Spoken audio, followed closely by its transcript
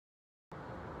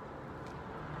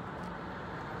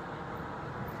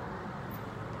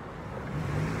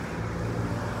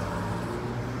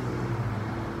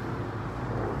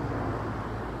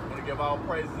all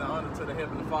praises and honor to the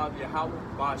Heavenly Father, Yahweh,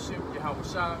 Ba'ashim, Yahweh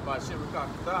Shai, Ba'ashim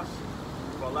Kakadash,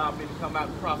 for allowing me to come out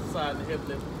and prophesy in the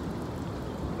Heavenly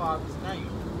Father's name.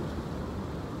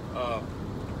 I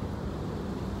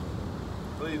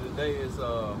believe today is it's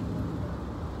a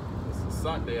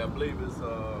Sunday. I believe it's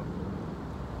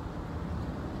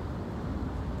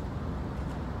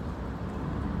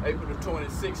April the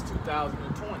 26th,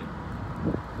 2020.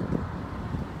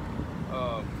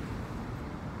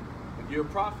 The year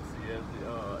of prophecy, as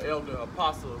the elder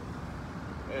apostle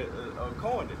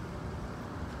coined it.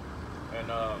 And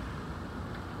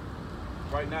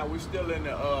right now we're still in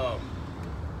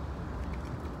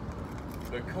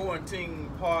the quarantine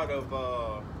part of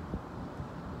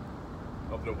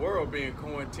the world being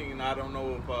quarantined. I don't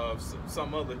know if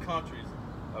some other countries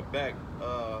are back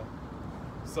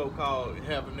so-called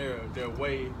having their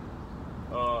way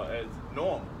as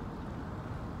normal,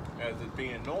 as it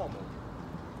being normal.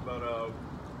 But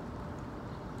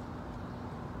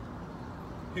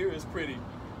here is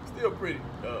still pretty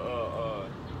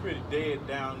dead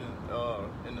down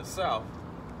in the south.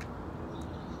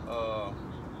 As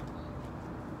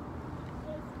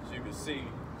you can see,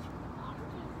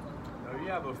 you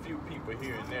have a few people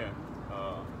here and there.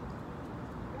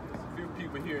 There's a few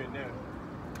people here and there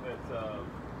that's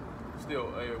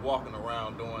still walking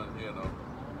around doing,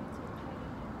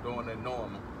 doing their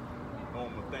normal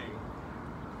thing.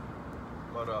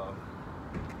 But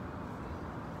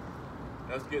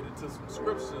let's get into some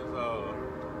scriptures.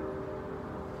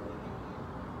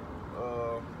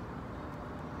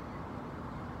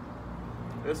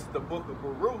 This is the book of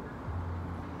Baruch,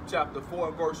 chapter 4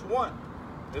 and verse 1.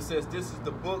 It says, "This is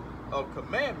the book of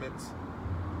commandments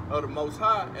of the Most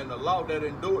High, and the law that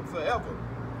endureth forever.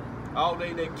 All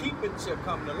they that keep it shall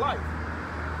come to life,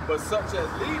 but such as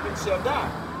leave it shall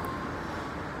die."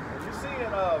 And you're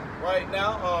seeing right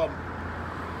now,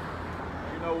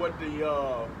 what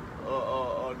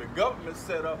the government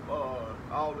set up,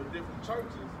 all the different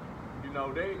churches.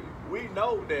 We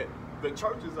know that the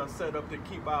churches are set up to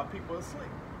keep our people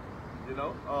asleep.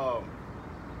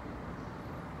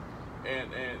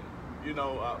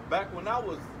 Back when I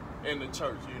was in the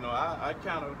church, I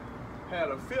kind of had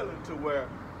a feeling to where,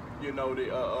 there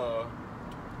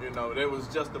was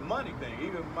just a money thing.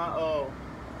 Even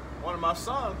one of my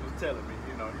sons was telling me,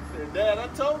 he said, "Dad, I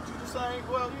told you the same."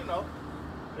 Well,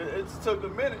 it took a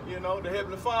minute, the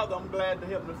Heavenly Father, I'm glad the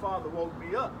Heavenly Father woke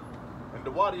me up. And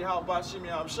the Wadi How Bashim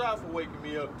Yam Shai for waking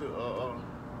me up to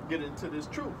get into this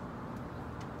truth.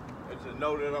 And to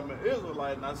know that I'm an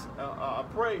Israelite, and I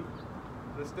pray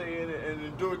to stay in it and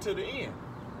endure to the end.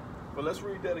 But let's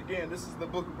read that again. This is the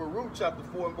book of Baruch, chapter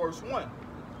 4 and verse 1.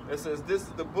 It says, "This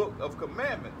is the book of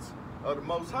commandments of the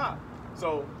Most High."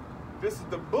 So this is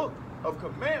the book of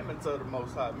commandments of the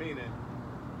Most High, meaning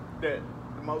that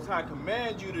the Most High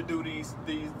commands you to do these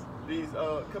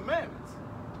commandments,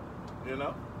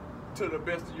 to the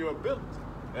best of your ability,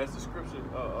 as the scripture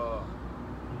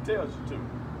tells you to.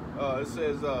 It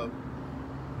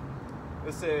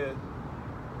says,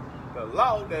 "The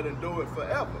law that endureth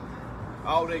forever,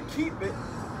 all that keep it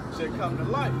shall come to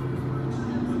life,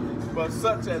 but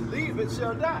such as leave it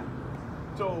shall die."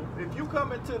 So if you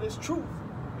come into this truth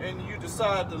and you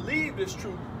decide to leave this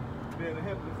truth, then the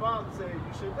Heavenly Father said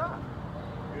you should die.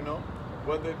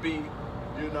 Whether it be,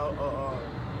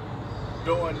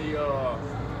 doing the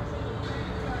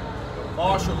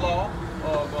martial law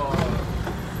of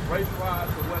race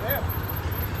riots or whatever.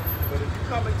 But if you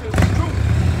come into the truth,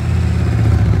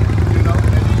 and you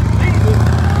leave it,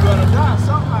 you're gonna die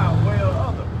somehow, way or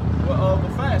other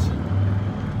fashion.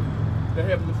 The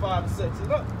Heavenly Father sets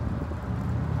it up.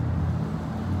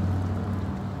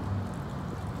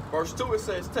 Verse 2, it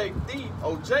says, "Take thee,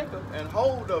 O Jacob, and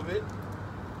hold of it,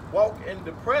 walk in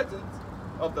the presence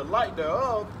of the light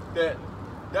thereof, that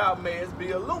thou mayest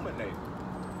be illuminated."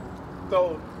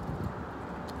 So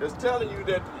it's telling you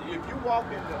that if you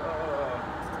walk in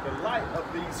the light of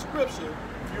these scriptures,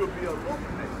 you'll be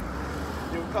illuminated.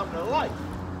 You'll come to life.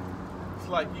 It's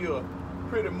like you're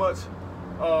pretty much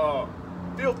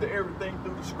filter everything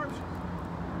through the scriptures.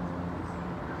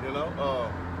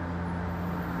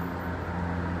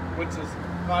 Which is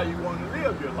how you want to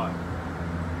live your life.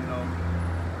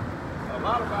 A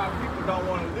lot of our people don't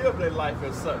want to live their life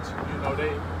as such.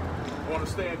 They want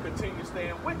to continue to stay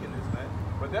in wickedness, man.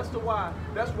 But that's why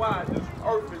this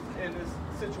earth is in this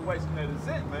situation that it's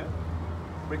in, man.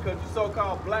 Because the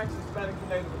so-called blacks, Hispanics, and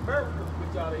Native Americans,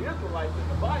 which are the Israelites in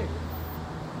the Bible,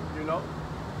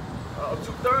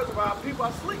 2/3 of our people are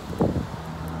asleep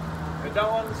and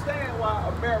don't understand why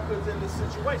America's in this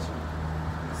situation.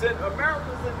 Said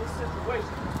America's in this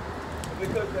situation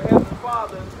because the Heavenly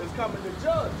Father is coming to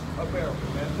judge America,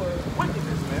 man, for its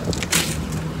wickedness,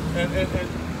 man.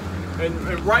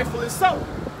 And rightfully so.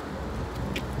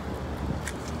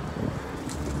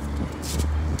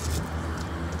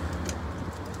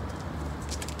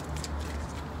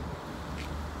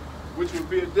 Which would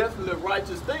be a definitely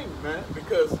righteous thing, man,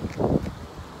 because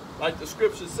like the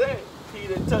scripture said, he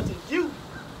that touches you,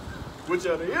 which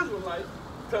are the Israelites,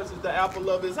 touches the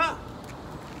apple of his eye.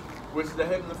 Which the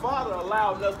Heavenly Father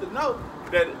allowed us to know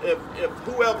that if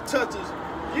whoever touches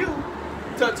you,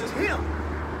 touches him.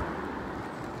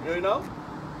 You know?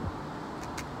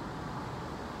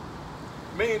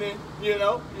 Meaning, you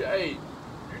know, hey,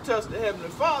 you touch the Heavenly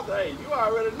Father, hey, you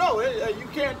already know, hey, you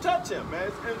can't touch him, man.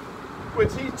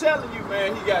 Which he's telling you,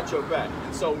 man, he got your back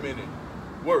in so many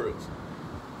words.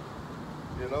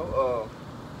 You know,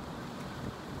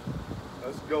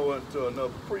 let's go into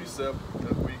another precept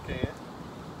if we can.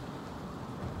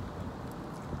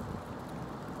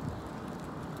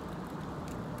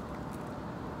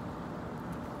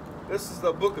 This is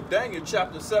the book of Daniel,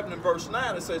 chapter 7 and verse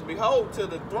 9. It says, behold, to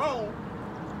the throne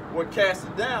were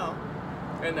casted down,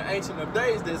 and the Ancient of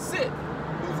Days did sit,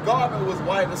 whose garment was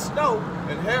white as snow,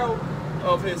 and hair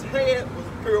of his head was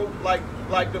pure like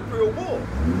the pure wool.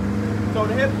 So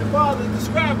the Heavenly Father is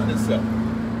describing himself.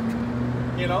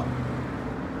 You know?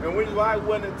 And when I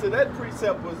went into that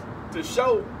precept was to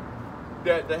show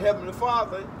that the Heavenly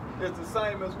Father is the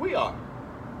same as we are.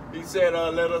 He said,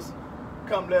 let us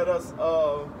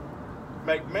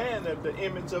make man in the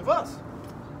image of us.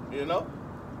 You know?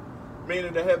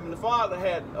 Meaning the Heavenly Father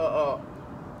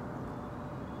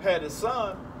had his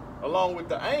son along with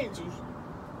the angels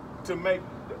to make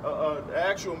the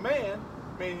actual man,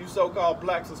 meaning you so-called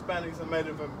blacks, Hispanics, and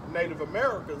Native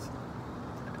Americans,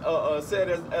 said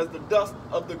as the dust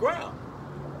of the ground.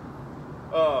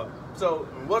 So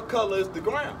what color is the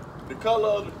ground? The color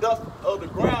of the dust of the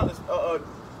ground is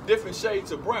different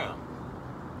shades of brown.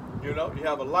 You know, you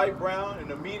have a light brown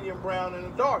and a medium brown and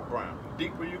a dark brown. The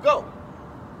deeper you go.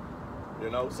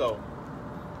 You know, so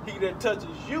he that touches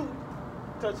you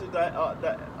touches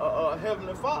the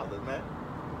Heavenly Father, man.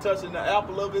 Touching the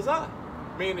apple of his eye.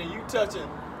 Meaning you touching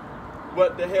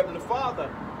what the Heavenly Father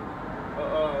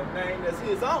named as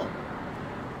his own.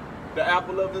 The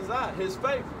apple of his eye, his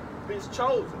favorite, his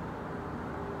chosen.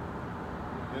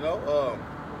 You know,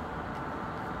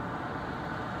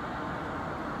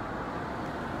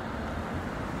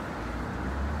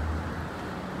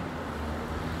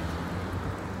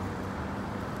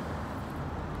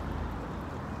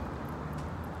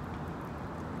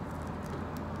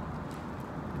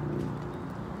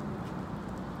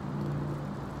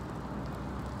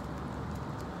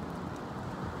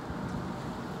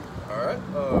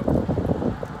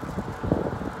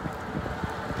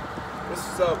 this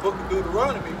is book of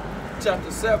Deuteronomy,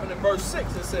 chapter 7 and verse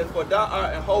 6. It says, for thou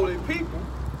art a holy people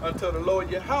unto the Lord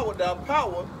Yahweh thy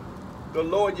power. The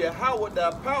Lord Yahweh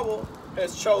thy power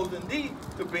has chosen thee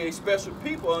to be a special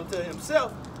people unto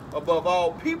himself above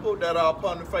all people that are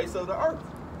upon the face of the earth.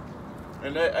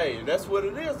 And that, hey, that's what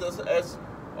it is.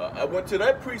 I went to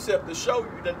that precept to show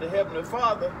you that the Heavenly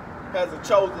Father has a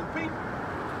chosen people.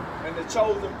 And the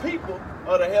chosen people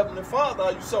of the Heavenly Father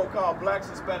are you so-called blacks,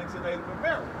 Hispanics, and Native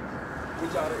Americans,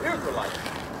 which are the Israelites.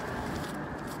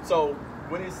 So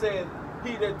when he says,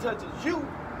 he that touches you,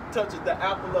 touches the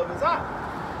apple of his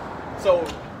eye. So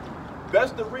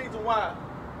that's the reason why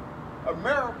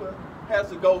America has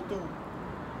to go through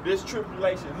this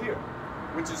tribulation here,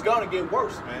 which is going to get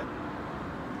worse, man.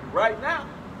 Right now,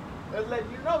 let's let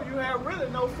you know you have really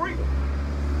no freedom.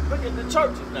 Look at the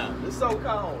churches now, the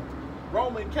so-called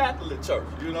Roman Catholic Church,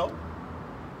 you know.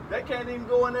 They can't even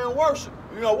go in there and worship.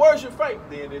 You know, where's your faith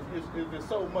then if there's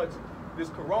so much this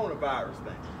coronavirus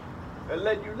thing? They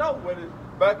let you know when it,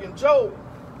 back in Job,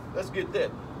 let's get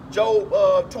that.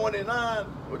 Job 29,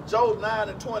 or Job 9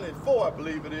 and 24, I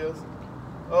believe it is.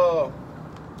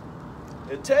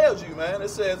 It tells you, man, it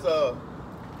says, yeah,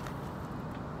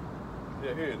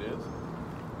 here it is.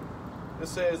 It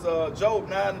says, Job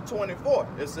 9 and 24,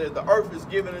 it says, the earth is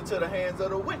given into the hands of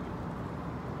the wicked.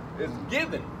 It's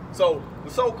given. So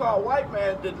the so-called white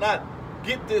man did not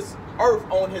get this earth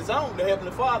on his own. The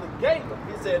Heavenly Father gave him.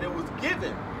 He said it was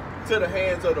given to the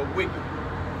hands of the wicked.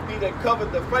 He that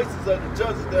covered the faces of the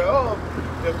judges thereof,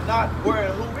 if not,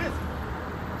 where and who is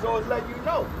he? So it's letting you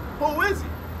know, who is he?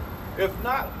 If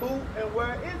not, who and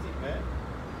where is he, man?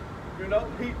 You know,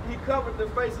 he covered the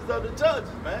faces of the judges,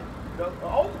 man. The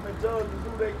ultimate judge is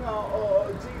who they call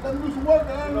Jesus. Let me do some work,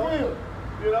 I ain't real.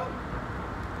 You know?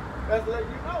 That's letting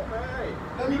you know, man. Hey,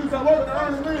 let me do some work, I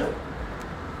ain't real.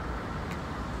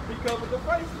 He covered the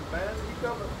faces, man.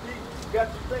 got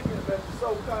you thinking that the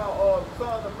so-called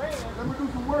son of man, Let me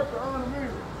do some work to earn a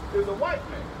million. is a white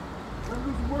man. Let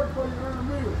me do some work for you to earn a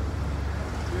million.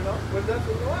 You know, but that's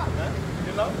a lot, man.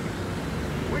 You know,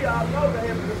 we all know the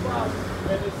Heavenly Father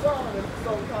and His Son is the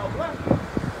so-called black man.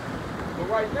 But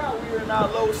right now we're in our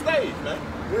lowest stage, man.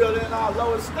 We're in our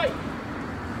lowest state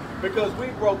because we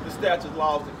broke the statutes,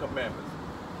 laws, and commandments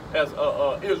as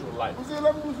Israelites. I said,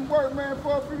 let me do some work, man,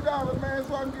 for a few dollars, man,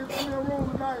 so I can get in a room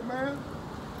tonight, man.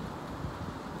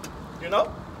 You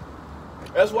know,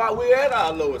 that's why we're at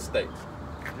our lowest states.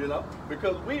 You know,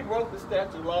 because we broke the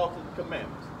statutes, laws, and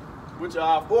commandments, which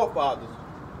are our forefathers,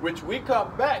 which we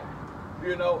come back,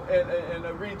 you know, and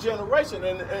a regeneration,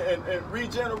 and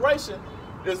regeneration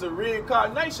is a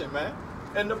reincarnation, man,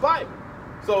 in the Bible.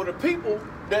 So the people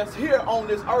that's here on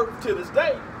this earth to this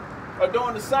day are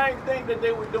doing the same thing that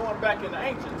they were doing back in the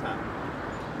ancient time,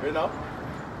 you know,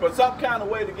 for some kind of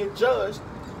way to get judged,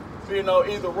 you know,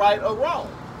 either right or wrong.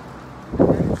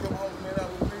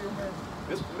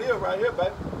 This the meal right here,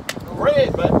 baby. The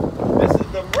bread, baby. This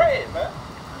is the bread, man.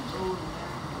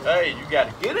 Hey, you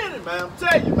gotta get in it, man. I'm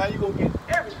telling you, man, you're gonna get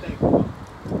everything from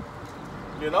it.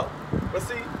 You know? But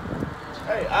see,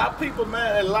 hey, our people,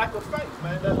 man, they lack of faith,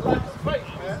 man. That lack of faith,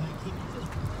 man.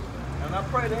 And I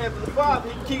pray to Heavenly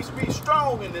Father, He keeps me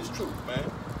strong in this truth,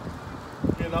 man.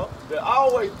 You know, they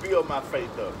always build my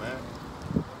faith up, man.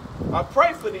 I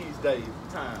pray for these days and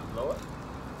times, Lord,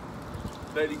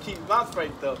 that He keeps my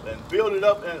faith up and build it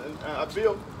up, and I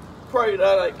pray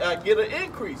that I get an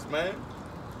increase, man,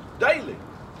 daily.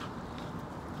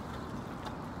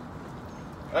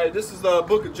 Hey, this is the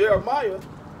book of Jeremiah,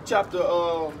 chapter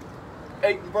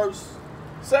 8 and verse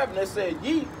 7. It said,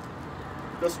 ye,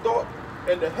 the stork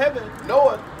and the heaven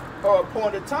knoweth her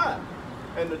appointed time,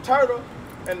 and the turtle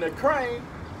and the crane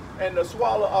and the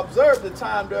swallow observe the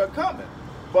time they are coming.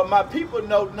 But my people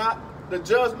know not the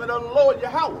judgment of the Lord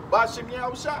Yahweh, Bashim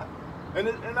Yahushua.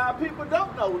 And our people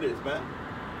don't know this, man.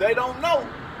 They don't know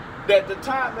that the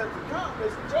time that's to come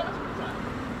is the judgment time.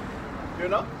 You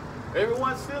know?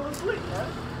 Everyone's still asleep, man.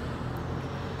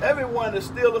 Everyone is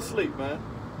still asleep, man.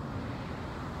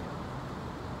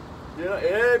 You know,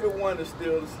 everyone is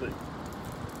still asleep.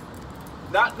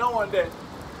 Not knowing that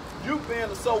you being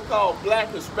a so-called black,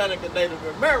 Hispanic, and Native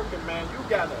American, man, you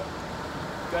got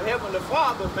the Heavenly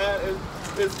Father, man,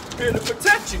 is here to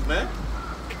protect you, man.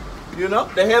 You know,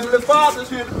 the Heavenly Father is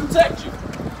here to protect you.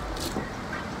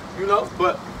 You know,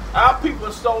 but our people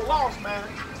are so lost, man.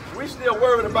 We still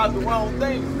worried about the wrong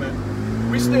things, man.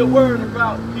 We still worried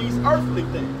about these earthly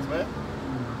things, man.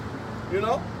 You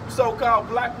know, so-called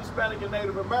black, Hispanic, and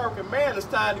Native American, man, it's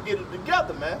time to get it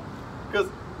together, man. Because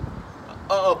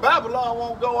Babylon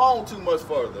won't go on too much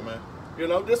further, man. You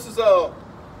know, this is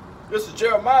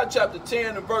Jeremiah chapter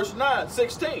 10 and verse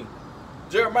 16.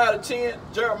 Jeremiah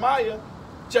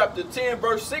chapter 10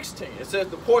 verse 16. It says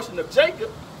the portion of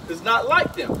Jacob is not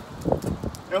like them.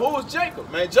 And who is Jacob?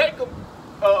 Man, Jacob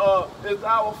is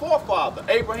our forefather,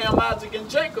 Abraham, Isaac, and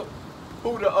Jacob,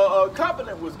 who the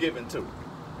covenant was given to.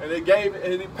 And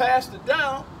he passed it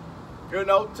down, you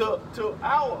know, to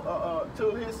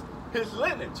his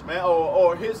lineage, man,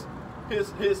 or his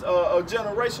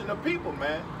generation of people,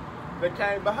 man, that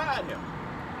came behind him.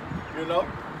 You know,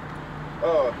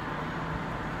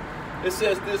 it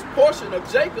says this portion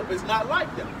of Jacob is not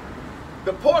like them.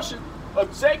 The portion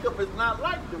of Jacob is not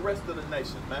like the rest of the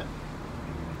nation, man.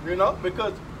 You know,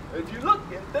 because if you look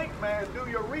and think, man, do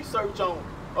your research on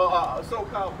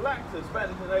so-called blacks,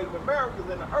 Hispanics, and Native Americans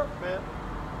in the earth, man,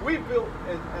 we built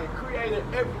and created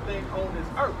everything on this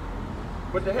earth.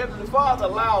 But the Heavenly Father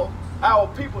allowed our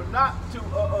people not to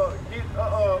get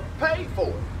paid for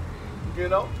it, you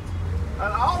know?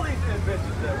 And all these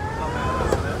inventions that come out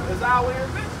of it, man, is our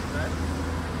invention, man.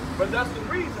 But that's the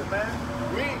reason, man,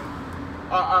 we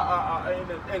are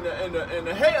in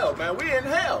the hell, man. We in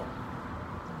hell.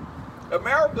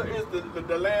 America is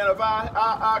the land of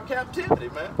our captivity,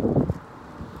 man.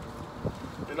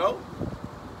 You know?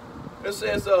 It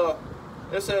says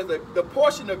that the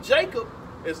portion of Jacob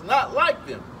is not like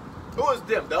them. Who is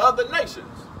them? The other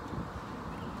nations.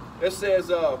 It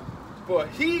says, for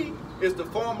he is the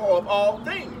former of all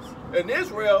things, and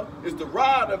Israel is the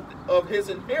rod of his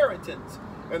inheritance,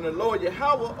 and the Lord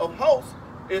Yahweh of hosts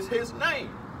is his name.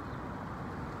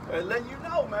 And let you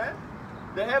know, man,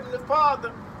 the Heavenly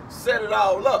Father set it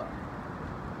all up.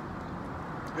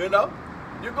 You know?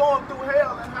 You're going through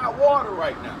hell and high water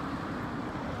right now.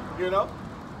 You know?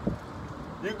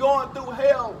 You're going through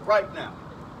hell right now.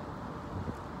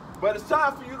 But it's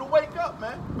time for you to wake up,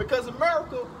 man, because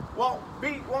America won't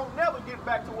never get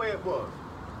back to where it was.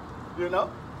 You know?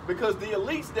 Because the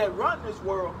elites that run this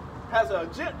world has an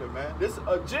agenda, man. This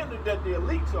agenda that the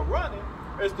elites are running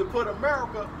is to put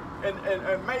America in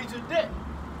major debt.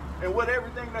 And with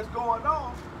everything that's going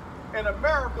on in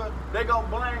America, they're going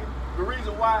to blame the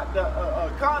reason why the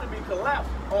economy collapsed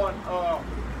on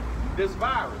this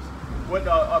virus. When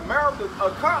America's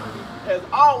economy has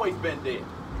always been dead.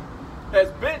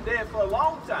 Has been dead for a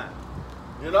long time.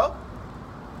 You know?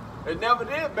 It never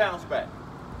did bounce back.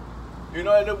 You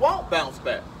know, and it won't bounce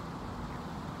back.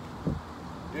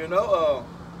 You know,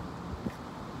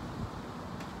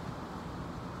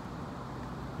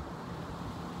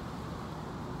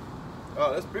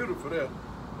 oh, that's beautiful there.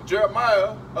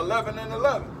 Jeremiah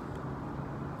 11:11.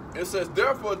 It says,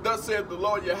 therefore, thus saith the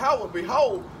Lord Yahweh,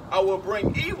 behold, I will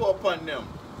bring evil upon them,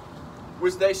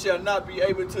 which they shall not be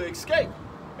able to escape.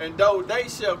 And though they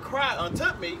shall cry unto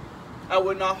me, I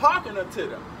will not hearken unto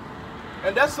them.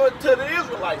 And that's to the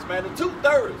Israelites, man. The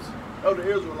 2/3 of the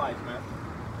Israelites, man.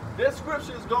 This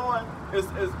scripture is going, is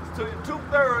to the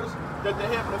 2/3 that the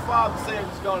Heavenly Father said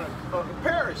is going to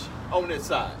perish on this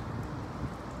side.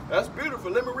 That's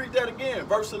beautiful. Let me read that again.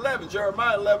 Verse 11,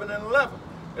 Jeremiah 11:11.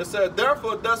 It said,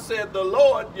 therefore, thus said the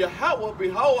Lord Yahweh,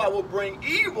 behold, I will bring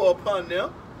evil upon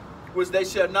them, which they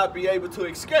shall not be able to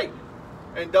escape.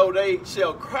 And though they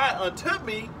shall cry unto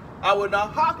me, I will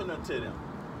not hearken unto them.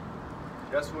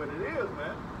 That's what it is,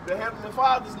 man. The Heavenly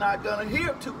Father's not going to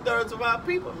hear 2/3 of our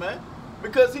people, man.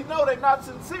 Because he know they're not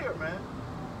sincere, man,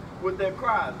 with their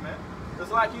cries, man. It's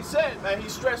like he said, man, he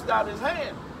stretched out his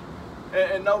hand,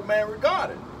 and no man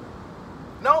regarded.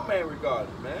 No man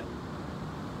regarded, man.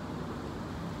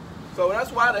 So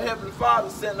that's why the Heavenly Father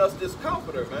sent us this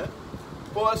comforter, man,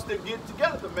 for us to get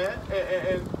together, man,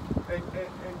 and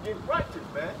get righteous,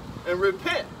 man, and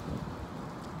repent.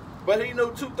 But he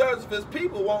knew 2/3 of his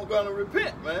people weren't going to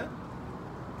repent, man.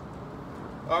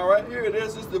 All right, here it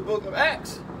is. It's the book of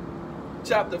Acts,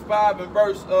 chapter 5 and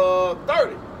verse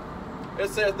 30. It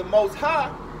says, the Most High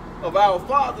of our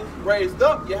fathers raised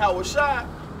up Yahushua,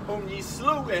 whom ye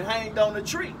slew and hanged on the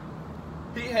tree.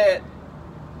 He had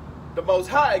the Most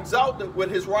High exalted with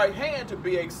his right hand to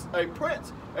be a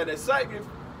prince and a savior,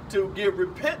 to give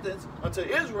repentance unto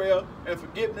Israel and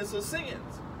forgiveness of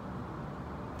sins.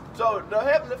 So the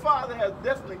Heavenly Father has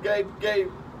definitely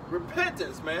gave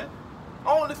repentance, man,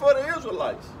 only for the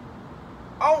Israelites.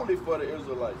 Only for the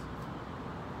Israelites.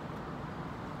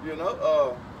 You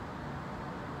know,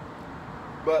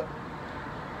 but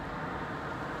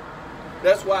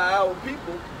that's why our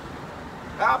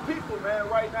people, man,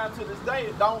 right now to this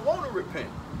day, don't want to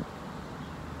repent.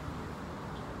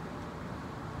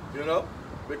 You know,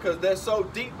 because they're so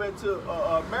deep into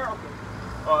America,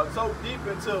 so deep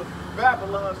into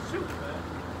Babylon's truth, man.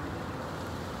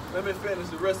 Let me finish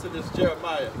the rest of this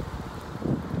Jeremiah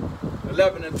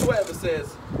 11:12. It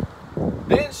says,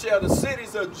 then shall the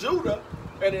cities of Judah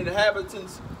and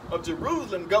inhabitants of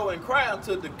Jerusalem go and cry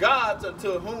unto the gods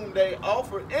unto whom they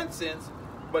offer incense,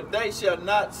 but they shall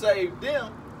not save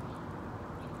them,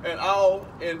 and all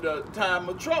in the time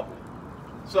of trouble.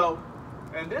 So,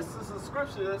 and this is a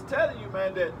scripture that's telling you,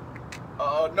 man, that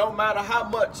no matter how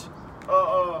much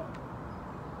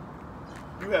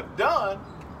you have done,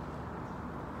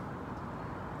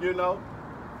 you know,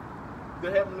 the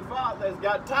Heavenly Father has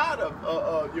got tired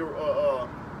of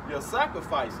your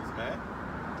sacrifices, man.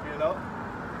 You know,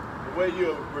 the way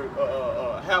you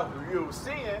how you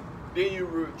sin, then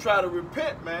you try to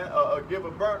repent, man, give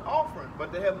a burnt offering.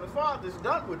 But the Heavenly Father is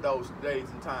done with those days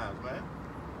and times, man.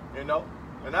 You know,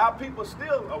 and our people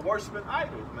still are worshiping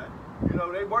idols, man. You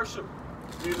know, they worship,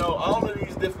 you know, all of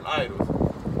these different idols,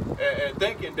 and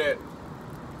thinking that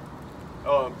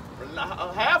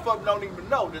half of them don't even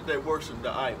know that they worship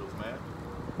the idols, man.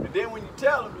 And then when you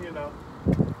tell them, you know,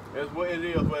 it's what it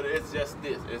is, whether it's just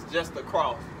this, it's just the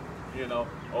cross, you know,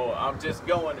 or I'm just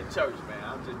going to church, man.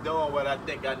 I'm just doing what I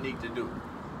think I need to do.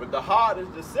 But the heart is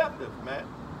deceptive, man,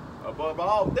 above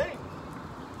all things.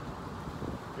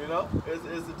 You know,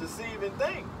 it's a deceiving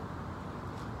thing.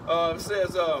 It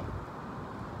says,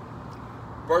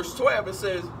 verse 12, it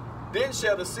says, then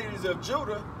shall the cities of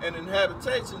Judah and the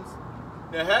inhabitants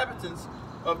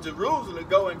of Jerusalem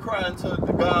go and cry unto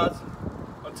the gods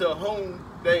unto whom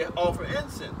they offer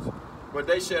incense, but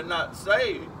they shall not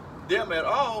save them at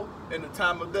all in the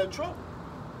time of their trouble.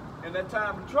 And that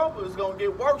time of trouble is going to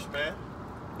get worse, man.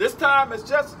 This time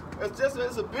it's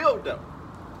a build-up.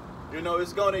 You know,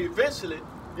 it's going to eventually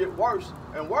get worse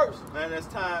and worse, man, as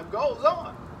time goes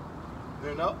on.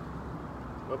 You know?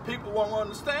 But people won't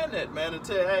understand that, man,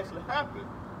 until it actually happens,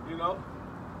 you know?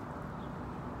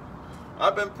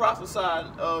 I've been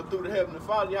prophesying through the Heavenly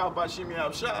Father, Yahweh Shimi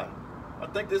Yahushua. I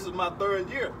think this is my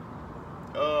 3rd year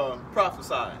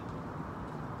prophesying.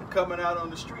 coming out on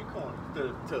the street corners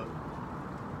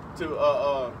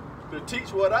to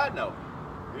teach what I know.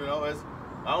 You know,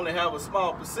 I only have a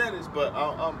small percentage, but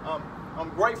I'm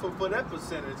grateful for that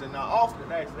percentage, and I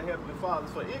often ask the Heavenly Father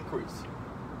for increase.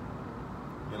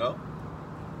 You know?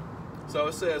 So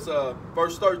it says,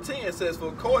 verse 13, it says, for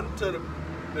according to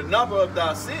the number of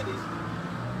thy cities,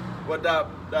 what thy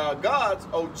gods,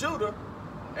 O Judah,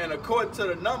 and according to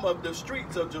the number of the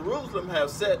streets of Jerusalem have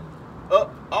set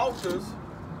up altars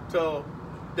to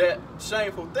that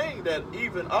shameful thing, that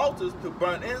even altars to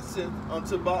burn incense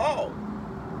unto Baal.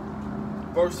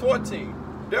 Verse 14,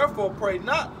 therefore pray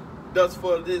not thus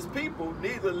for this people,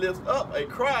 neither lift up a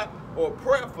cry or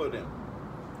prayer for them.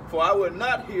 For I will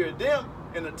not hear them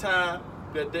in the time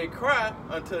that they cry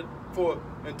unto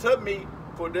me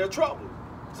for their trouble.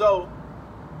 So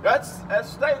that's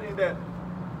stating that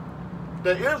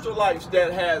the Israelites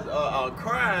that has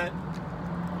crying,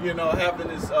 you know, having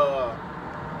this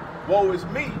woe is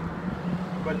me,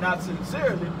 but not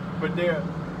sincerely, but they're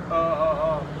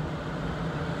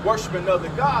worshiping other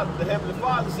gods. The Heavenly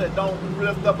Father said, don't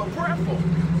lift up a prayer for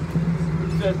them.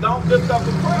 He said, don't lift up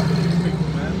a prayer for these people,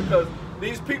 man, because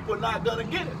these people are not going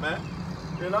to get it, man.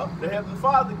 You know, the Heavenly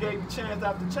Father gave you chance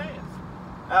after chance.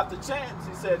 After chance,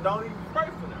 he said, don't even pray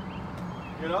for them.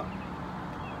 You know?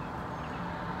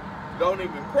 Don't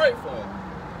even pray for them.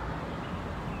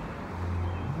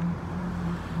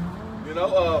 You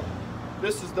know,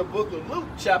 this is the book of Luke,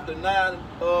 chapter 9,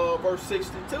 verse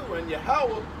 62. And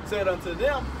Yahweh said unto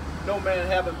them, no man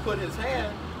having put his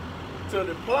hand to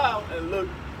the plow and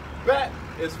looked back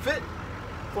is fit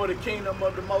for the kingdom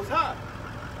of the Most High.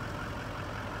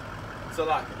 So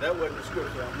like, that wasn't the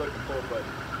scripture I'm looking for, but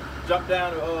jump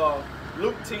down to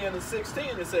Luke 10 and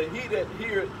 16. It said, he that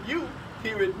heareth you,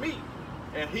 heareth me.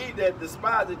 And he that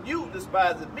despiseth you,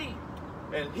 despiseth me.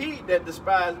 And he that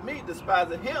despised me,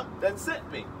 despiseth him that sent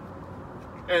me.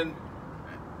 And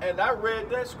I read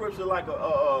that scripture like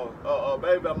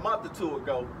maybe a month or two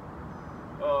ago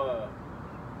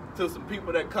to some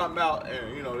people that come out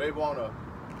and, you know, they want to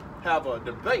have a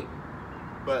debate.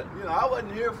 But, you know, I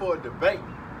wasn't here for a debate,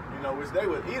 you know, which they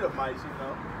were Edomites, you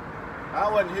know. I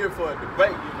wasn't here for a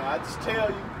debate, you know. I just tell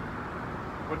you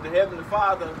what the Heavenly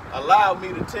Father allowed me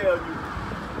to tell you,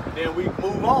 and then we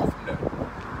move on from there,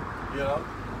 you know.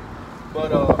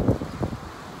 But,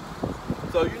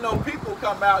 so, you know, people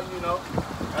come out, you know,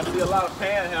 I see a lot of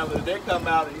panhandlers, they come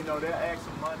out and, you know, they'll ask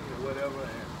some money or whatever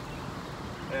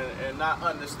and not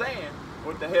understand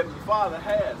what the Heavenly Father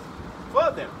has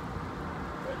for them.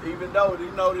 But even though,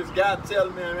 you know, this guy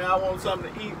telling me, I want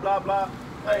something to eat, blah, blah.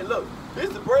 Hey, look, this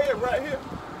is the bread right here.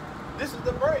 This is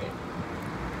the bread,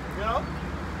 you know.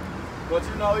 But,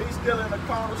 you know, he's still in a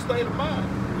carnal state of mind,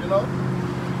 you know.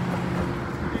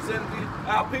 He said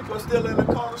our people are still in a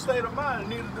carnal state of mind.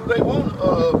 Neither do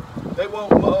they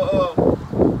want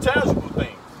tangible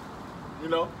things, you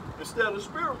know, instead of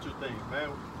spiritual things,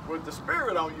 man. With the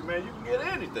Spirit on you, man, you can get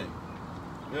anything,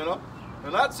 you know.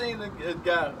 And I've seen this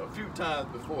guy a few times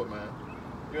before, man,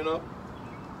 you know.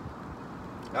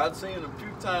 I've seen him a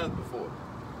few times before,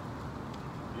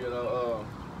 you know.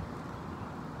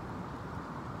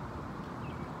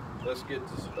 Let's get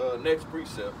this next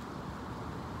precept.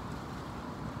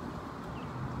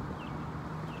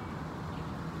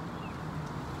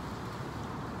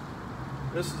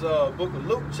 This is book of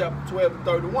Luke, chapter 12 and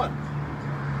 31.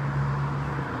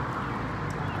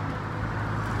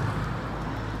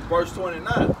 Verse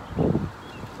 29.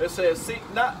 It says, seek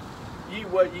not ye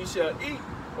what ye shall eat,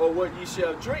 or what ye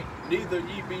shall drink, neither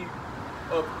ye be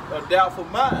of a doubtful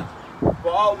mind. For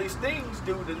all these things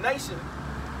do the nation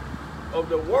of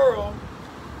the world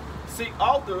seek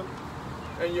after,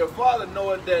 and your Father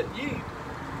knoweth that ye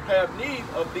have need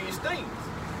of these things.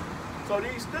 So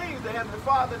these things, the Heavenly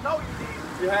Father knows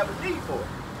you have a need for.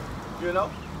 You know,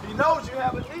 He knows you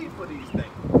have a need for these things.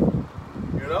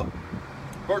 You know,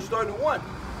 verse 31.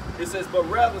 It says, but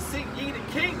rather seek ye the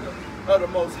kingdom of the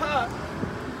Most High,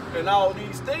 and all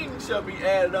these things shall be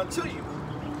added unto you.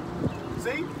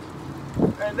 See?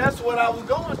 And that's what I was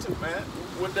going to, man,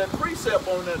 with that precept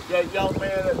on that young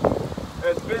man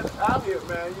that's been out here,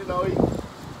 man. You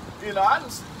know, I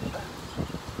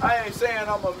ain't saying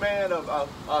I'm a man of,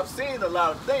 I've seen a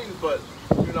lot of things, but,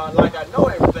 you know, like I know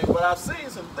everything, but I've seen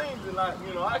some things, and I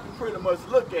can pretty much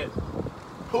look at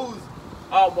who's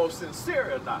almost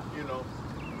sincere or not, you know.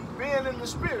 Being in the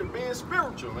Spirit, being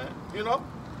spiritual, man, you know.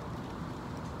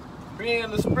 Being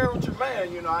the spiritual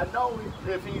man, you know, I know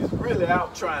if he's really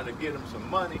out trying to get him some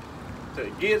money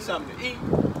to get something to eat,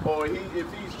 or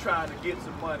if he's trying to get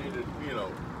some money to, you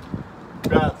know,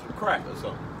 buy some crack or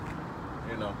something,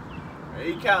 you know. And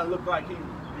he kind of looked like he,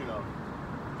 you know,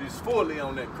 he's fully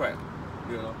on that crap,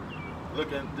 you know.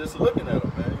 Just looking at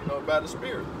him, man, you know, by the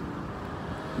Spirit.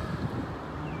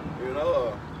 You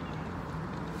know,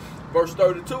 verse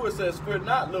 32, it says, "Fear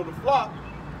not, little flock,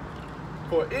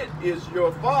 for it is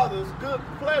your Father's good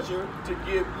pleasure to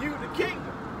give you the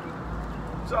kingdom."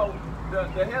 So the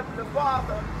Heavenly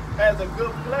Father has a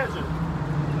good pleasure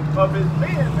of his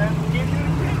men, man, to give you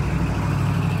the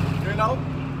kingdom. You know?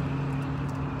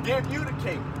 Give you the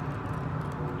kingdom.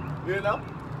 You know?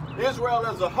 Israel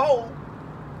as a whole,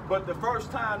 but the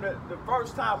first time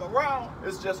around,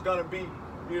 it's just gonna be,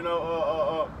 you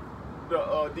know,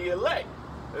 the elect.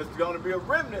 It's gonna be a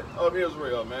remnant of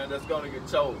Israel, man, that's gonna get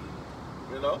chosen.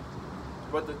 You know?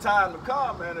 But the time to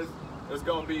come, man, it's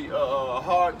gonna be a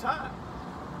hard time.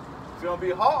 It's gonna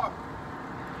be hard.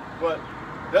 But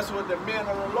that's what the men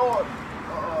of the Lord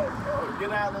get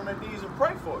down on their knees and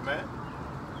pray for, man.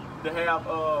 To have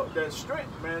that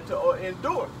strength, man, to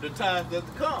endure the times that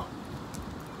come.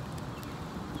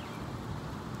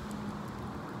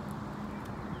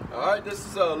 All right, this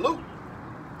is Luke.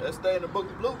 Let's stay in the book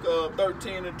of Luke,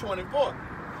 13 and 24.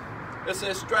 It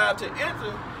says, "Strive to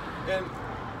enter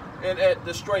and at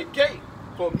the straight gate.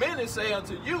 For many say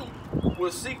unto you,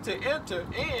 will seek to enter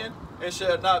in and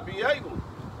shall not be able."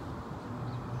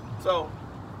 So,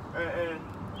 and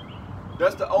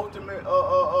that's the ultimate,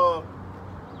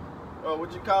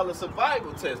 what you call a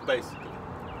survival test, basically.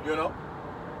 You know,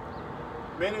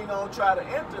 many gonna try to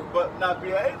enter, but not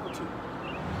be able to.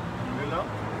 You know,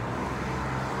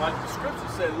 like the scripture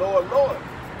said, "Lord, Lord."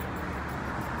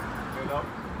 You know,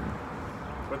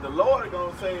 but the Lord is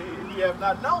gonna say, "He have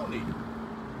not known thee."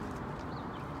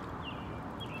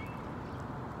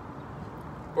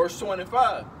 Verse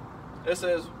 25, it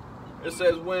says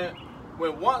when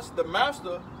once the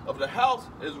master of the house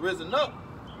is risen up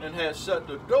and has shut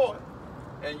the door,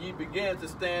 and ye begin to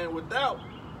stand without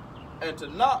and to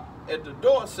knock at the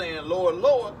door, saying, "Lord,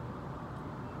 Lord,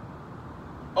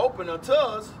 open unto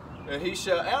us," and he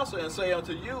shall answer and say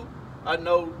unto you, "I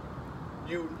know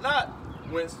you not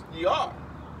whence ye are."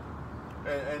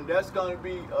 And that's going to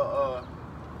be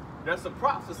that's a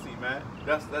prophecy, man.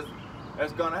 That's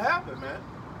going to happen, man.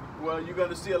 Well, you're going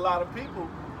to see a lot of people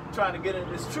trying to get in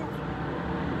this truth.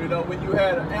 You know, when you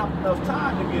had enough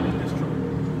time to get in this truth.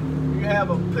 You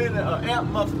have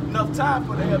enough time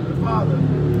for the Heavenly Father,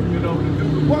 you know, to do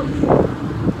the work.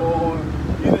 Or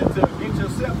you need to get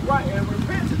yourself right and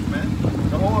repentance, man.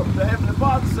 The Heavenly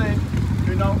Father said,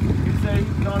 you know, he said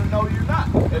he's going to know you not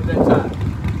at that time.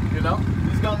 You know,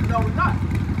 he's going to know not.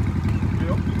 You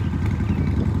know.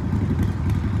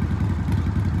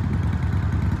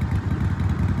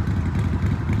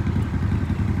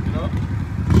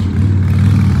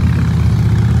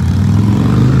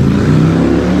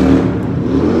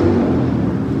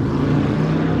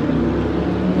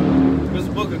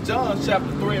 John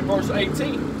chapter 3 and verse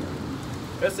 18.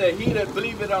 It said, "He that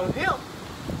believeth on him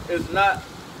is not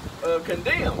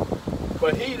condemned,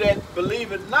 but he that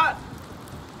believeth not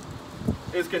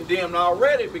is condemned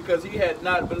already, because he had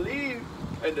not believed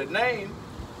in the name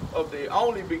of the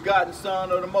only begotten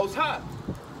Son of the Most High."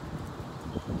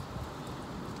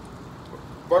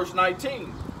 Verse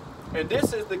 19. "And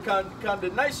this is the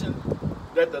condemnation,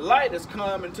 that the light has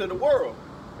come into the world,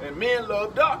 and men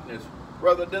love darkness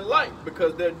rather than light,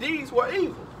 because their deeds were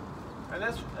evil." And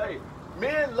that's, hey,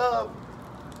 men love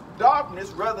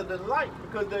darkness rather than light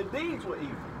because their deeds were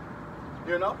evil.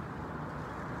 You know?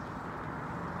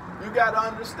 You got to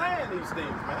understand these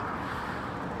things, man.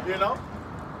 You know?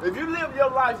 If you live your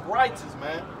life righteous,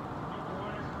 man,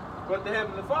 what the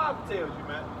Heavenly Father tells you,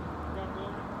 man.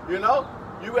 You know?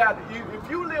 If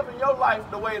you live in your life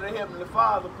the way the Heavenly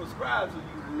Father prescribes you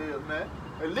to live, man,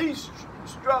 at least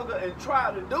struggle and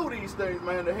try to do these things,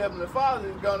 man. The Heavenly Father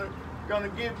is gonna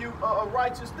give you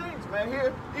righteous things, man.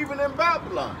 Here, even in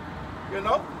Babylon, you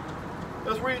know.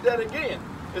 Let's read that again.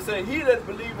 It says, "He that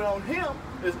believeth on him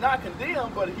is not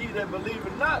condemned, but he that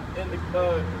believeth not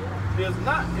is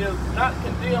not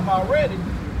condemned already,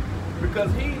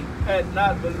 because he had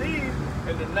not believed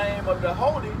in the name of the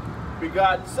holy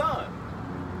begotten Son,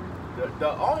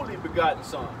 the only begotten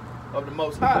Son of the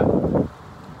Most High.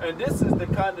 And this is the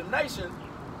condemnation,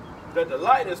 that the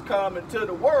light has come into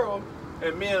the world,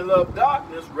 and men love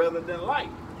darkness rather than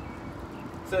light."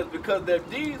 It says, because their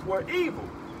deeds were evil.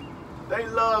 They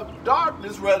loved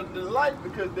darkness rather than light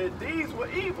because their deeds were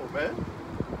evil, man.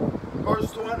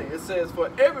 Verse 20, it says,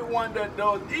 "For everyone that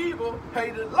does evil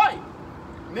hated light,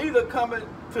 neither cometh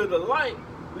to the light,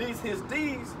 lest his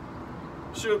deeds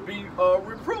should be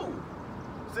reproved."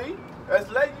 See, that's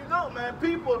letting you know, man,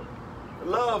 people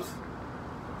love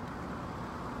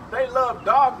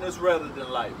darkness rather than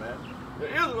light, man. The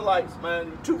Israelites,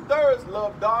 man, 2/3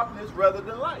 love darkness rather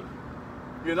than light.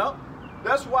 You know?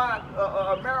 That's why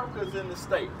America's in this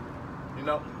state. You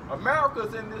know?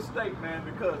 America's in this state, man,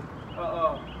 because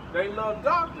they love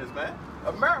darkness, man.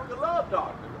 America loves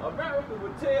darkness. America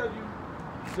would tell you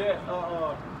that,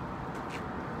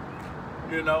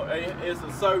 you know, it's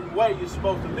a certain way you're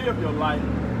supposed to live your life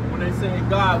when they say in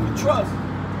God we trust.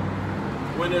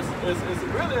 When it's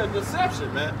really a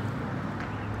deception, man.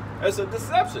 It's a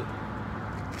deception.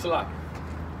 It's like.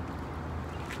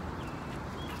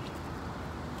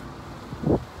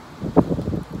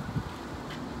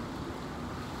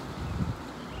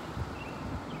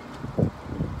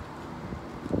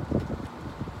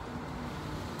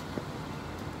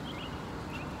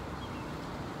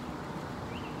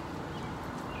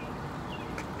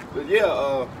 But yeah,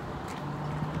 a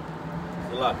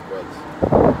lot, brothers.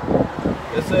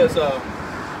 It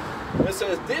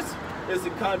says this is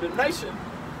the condemnation,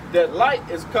 that light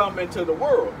is come into the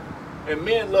world, and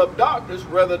men love darkness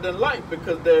rather than light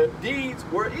because their deeds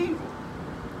were evil.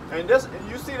 And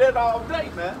you see that all day,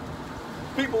 man.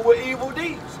 People with evil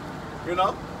deeds, you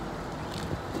know.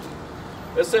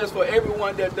 It says for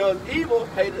everyone that does evil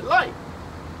hated light.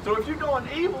 So if you're doing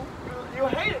evil, you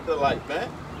hated the light, man.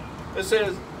 It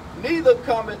says neither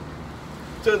cometh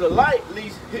to the light,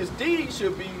 lest his deeds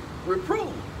should be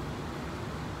reproved.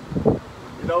 You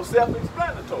know,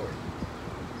 self-explanatory.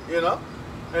 You know,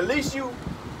 at least you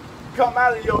come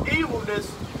out of your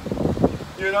evilness,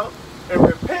 you know, and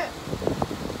repent.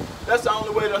 That's the only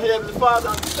way the Heavenly Father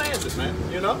understands it, man.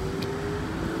 You know.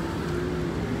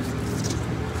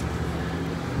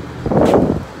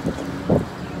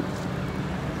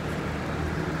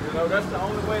 You know, that's the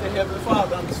only way the Heavenly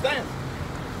Father understands it.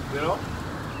 You know.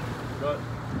 But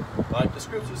like the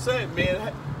scripture said,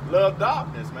 men love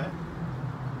darkness, man.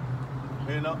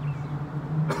 You know.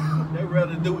 They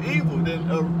rather do evil than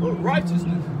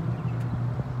righteousness.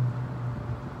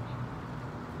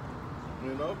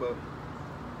 You know, but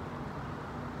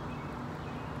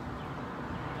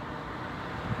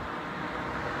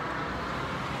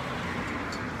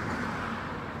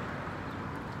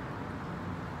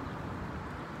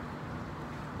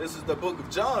this is the book of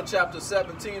John, chapter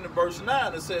 17 and verse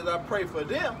 9. It says, I pray for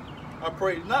them. I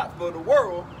pray not for the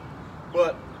world,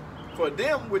 but for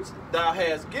them which thou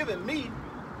hast given me,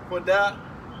 for thou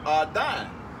art thine.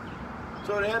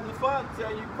 So the Heavenly Father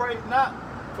tells you pray not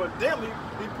for them,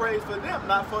 he prays for them,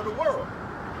 not for the world.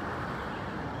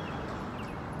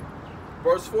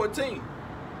 Verse 14.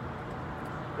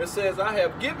 It says, I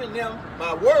have given them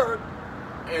my word,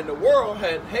 and the world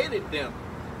hath hated them,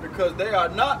 because they are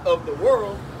not of the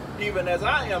world, even as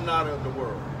I am not of the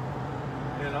world.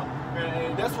 You know?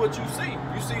 And that's what you see.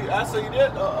 You see, I see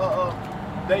that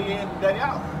day in, day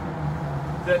out.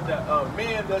 That the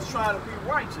men that's trying to be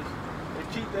righteous and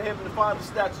keep the Heavenly Father's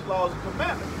statutes, laws, and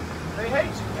commandments, they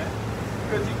hate you, man,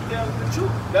 because you tell them the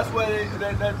truth. That's why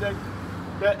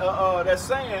that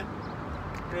saying,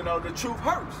 you know, the truth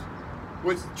hurts.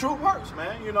 Which the truth hurts,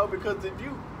 man. You know, because if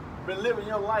you've been living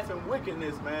your life in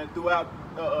wickedness, man, throughout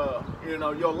you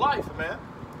know, your life, man,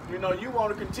 you know, you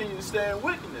want to continue to stay in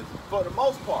wickedness for the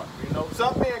most part. You know,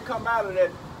 some men come out of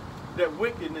that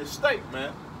wickedness state,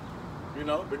 man. You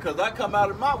know, because I come out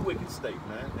of my wicked state,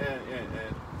 man, and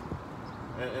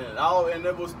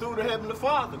it was through the Heavenly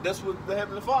Father. That's what the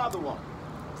Heavenly Father wanted.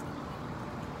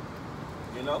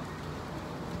 You know,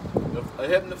 the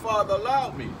Heavenly Father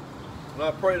allowed me, and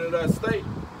I pray that I stay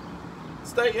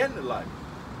in the light.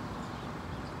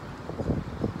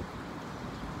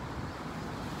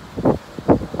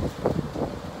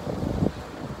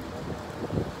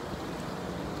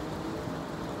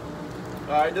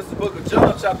 All right, this is the book of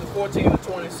John, chapter 14 to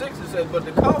 26. It says, but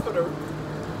the Comforter,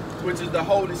 which is the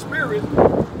Holy Spirit,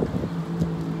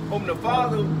 whom the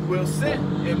Father will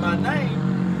send in my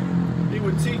name, he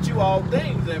will teach you all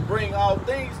things and bring all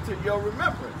things to your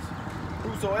remembrance,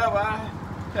 whosoever I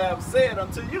have said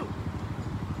unto you.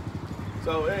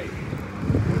 So, hey,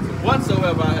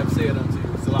 whatsoever I have said unto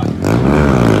you, it's like, you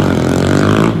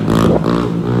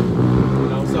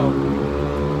know, so.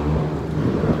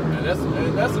 And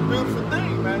that's a beautiful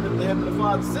thing, man, that the Heavenly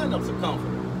Father sent us a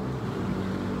comforter.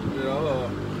 You know,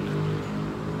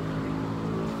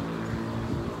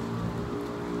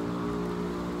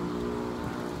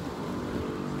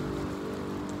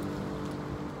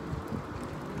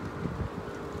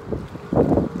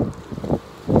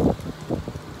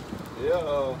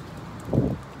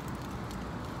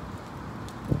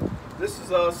 this is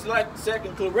 2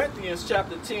 Corinthians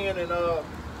chapter 10 and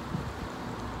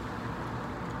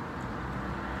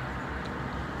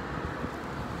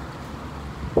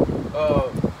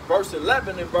verse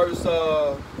 11 and verse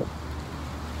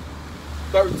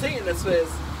 13, it says,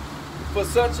 for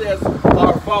such as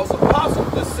are false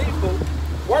apostles, deceitful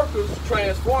workers,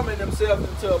 transforming themselves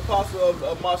into apostles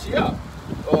of Mashiach,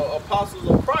 or apostles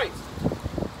of Christ.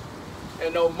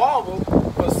 And no marvel,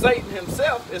 for Satan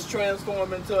himself is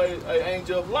transformed into an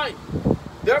angel of light.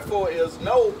 Therefore is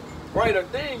no greater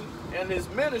thing in his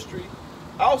ministry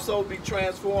also be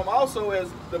transformed also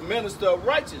as the minister of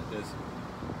righteousness,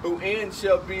 who end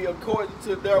shall be according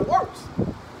to their works.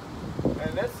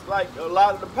 And that's like a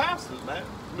lot of the pastors, man.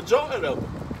 Majority of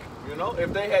them. You know,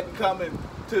 if they hadn't come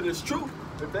into this truth,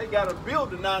 if they got a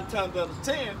building 9 times out of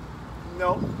 10, you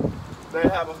know, they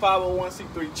have a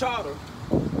 501c3 charter,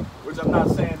 which I'm not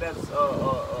saying that's,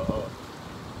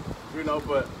 you know,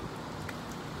 but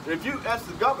if you ask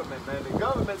the government, man, the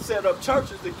government set up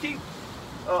churches to keep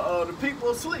the people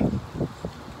asleep.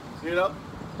 You know,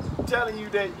 telling you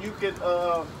that you can,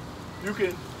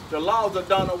 the laws are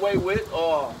done away with,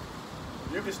 or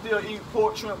you can still eat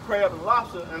pork, shrimp, crab, and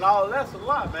lobster, and all of that's a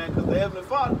lie, man, because the Heavenly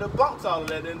Father debunks all of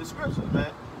that in the scriptures,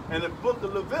 man. And the book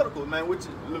of Leviticus, man, which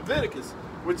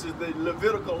is the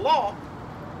Levitical law,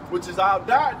 which is our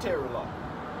dietary law,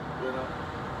 you know.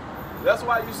 That's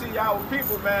why you see our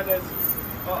people, man, that's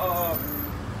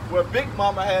where Big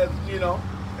Mama has, you know,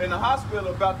 in the hospital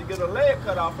about to get a leg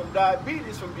cut off from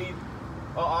diabetes from eating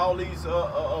all these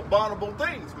abominable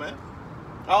things, man.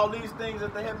 All these things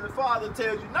that the Heavenly Father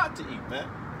tells you not to eat, man.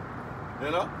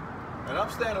 You know? And I'm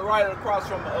standing right across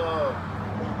from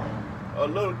a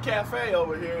little cafe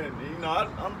over here, and, you know,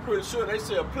 I'm pretty sure they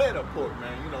sell plenty of pork,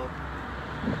 man, you know.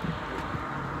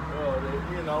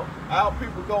 You know, our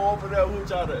people go over there,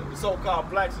 which are the so-called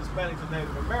blacks, Hispanics, and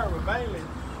Native Americans, mainly.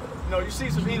 You know, you see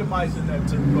some Edomites in there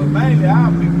too, but mainly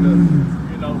our people,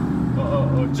 you know,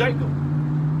 Jacob,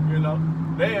 you know,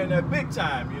 they're in there big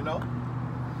time, you know.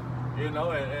 You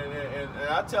know, and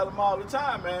I tell them all the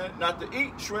time, man, not to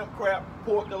eat shrimp, crab,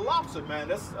 pork, and lobster, man.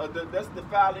 That's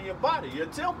defiling your body, your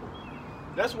temple.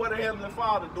 That's where the Heavenly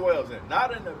Father dwells in,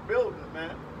 not in the building,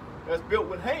 man, that's built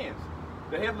with hands.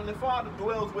 The Heavenly Father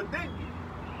dwells within you.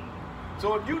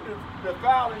 So if you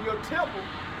defile in your temple,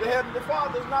 the Heavenly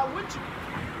Father is not with you.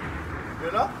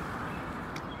 You know?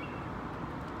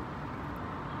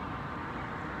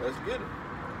 Let's get it.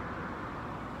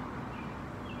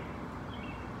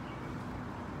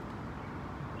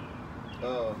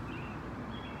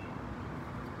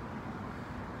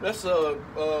 That's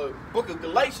book of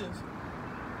Galatians.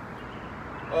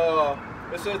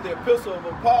 It says the epistle of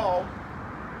Paul,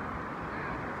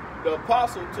 the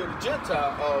apostle to the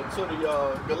Gentile, to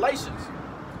the Galatians.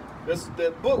 That's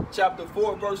that book, chapter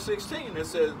 4, verse 16. It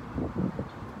says,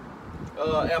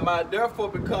 am I therefore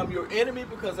become your enemy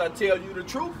because I tell you the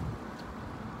truth?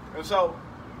 And so,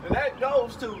 and that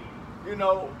goes to, you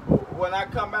know, when I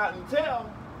come out and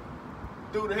tell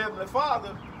through the Heavenly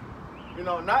Father, you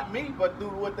know, not me, but through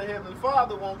what the Heavenly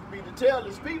Father wants me to tell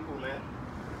his people, man,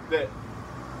 that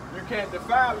you can't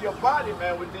defile your body,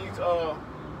 man, with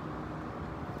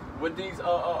these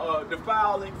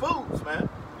defiling foods, man.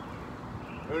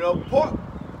 You know, pork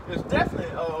is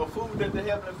definitely a food that the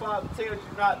Heavenly Father tells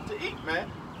you not to eat, man.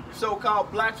 You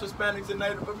so-called blacks, Hispanics, and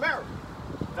Native Americans.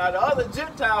 Now, the other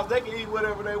Gentiles, they can eat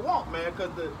whatever they want, man,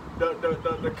 because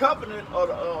the covenant or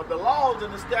the laws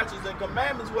and the statutes and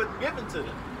commandments wasn't given to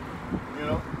them. You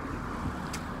know,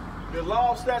 the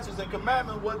law, statutes, and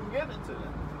commandments wasn't given to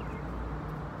them.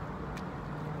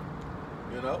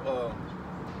 You know,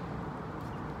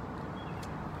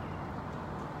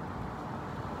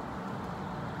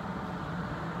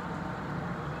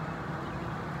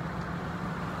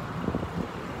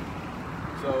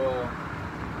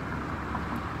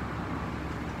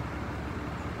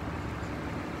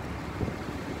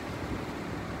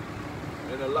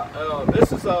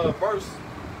 this is a verse,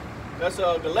 that's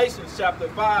Galatians chapter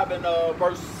 5 and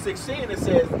verse 16. It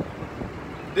says,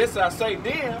 this I say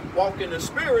then, walk in the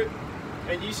spirit,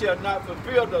 and ye shall not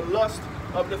fulfill the lust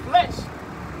of the flesh.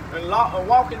 And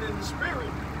walking in the spirit,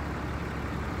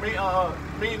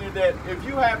 meaning that if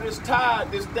you have this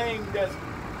tide, this thing that's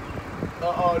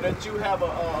that you have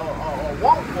a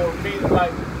want for, meaning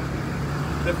like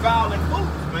defiling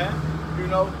foods, man. You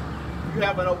know, you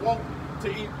having a want to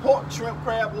eat pork, shrimp,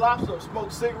 crab, lobster,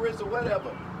 smoke cigarettes, or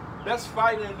whatever. That's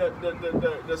fighting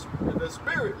the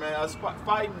spirit, man.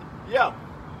 Fighting, yeah,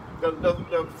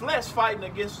 the flesh fighting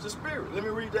against the spirit. Let me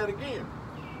read that again.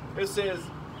 It says,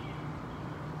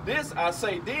 this I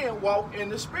say then, walk in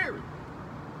the spirit,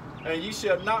 and ye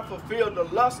shall not fulfill the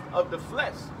lust of the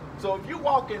flesh. So if you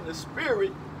walk in the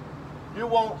spirit, you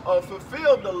won't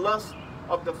fulfill the lust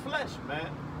of the flesh, man.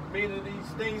 Meaning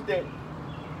these things that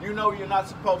you know you're not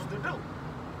supposed to do.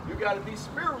 You got to be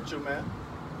spiritual, man.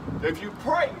 If you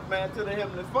pray, man, to the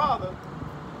Heavenly Father,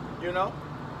 you know,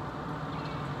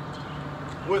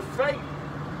 with faith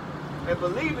and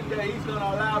believing that He's going to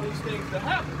allow these things to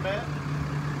happen, man,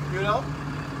 you know,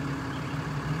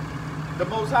 the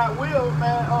Most High will,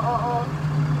 man,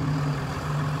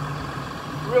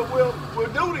 will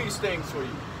do these things for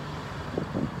you.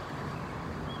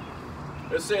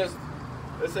 It says,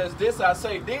 this I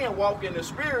say then, walk in the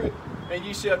Spirit, and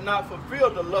ye shall not fulfill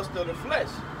the lust of the flesh.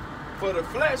 For the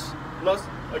flesh lusts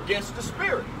against the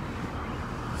Spirit.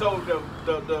 So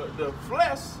the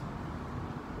flesh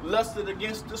lusted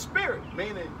against the Spirit,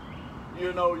 meaning,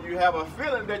 you know, you have a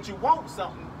feeling that you want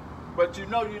something, but you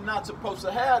know you're not supposed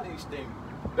to have these things.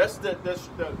 That's the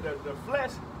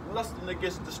flesh lusting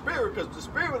against the Spirit, because the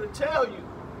Spirit will tell you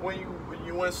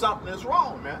when something is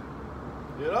wrong, man.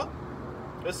 You know?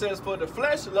 It says, for the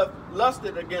flesh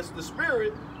lusted against the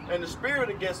Spirit, and the Spirit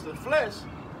against the flesh,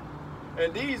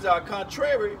 and these are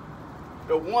contrary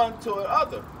the one to the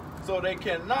other, so they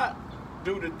cannot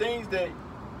do the things that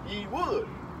ye would.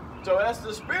 So that's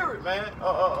the Spirit, man.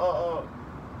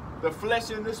 The flesh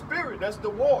and the Spirit, that's the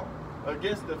war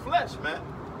against the flesh, man.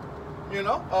 You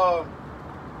know?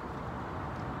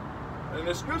 And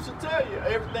the scripture tell you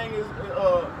everything is,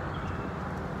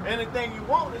 anything you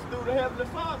want is through the Heavenly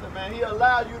Father, man. He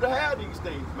allowed you to have these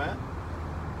things, man.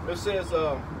 It says,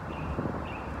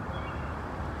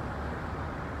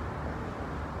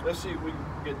 let's see if we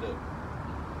can get that.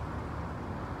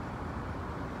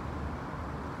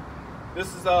 This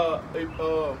is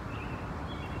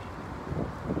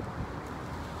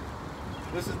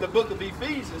this is the book of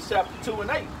Ephesians, chapter 2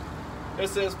 and 8. It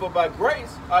says, for by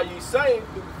grace are ye saved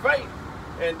through faith,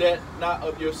 and that not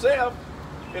of yourself,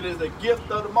 it is a gift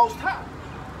of the Most High.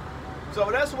 So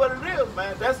that's what it is,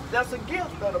 man. That's a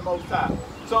gift of the Most High.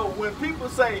 So when people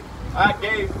say, I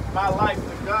gave my life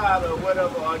to God or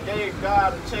whatever, or gave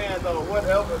God a chance or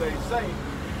whatever they say,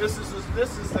 this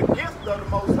is a gift of the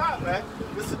Most High, man.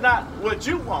 This is not what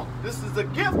you want. This is a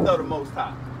gift of the Most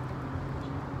High.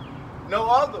 No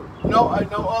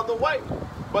other way.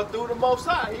 But through the Most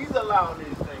High, He's allowing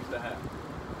these things to happen.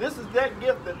 This is that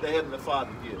gift that the Heavenly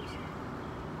Father gives.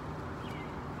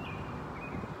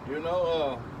 You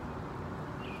know,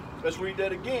 let's read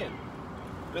that again.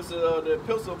 This is the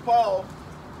Epistle of Paul,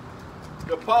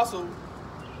 the Apostle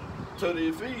to the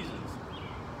Ephesians.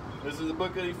 This is the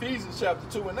book of Ephesians, chapter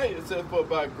 2 and 8. It says, for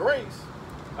by grace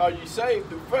are ye saved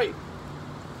through faith,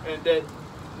 and that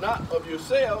not of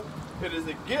yourself, it is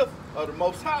a gift of the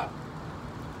Most High.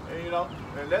 And, you know,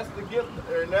 and that's the gift,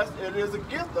 and it is a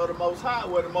gift of the Most High,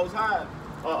 where the Most High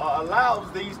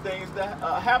allows these things to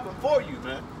happen for you,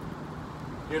 man.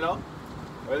 You know,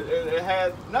 it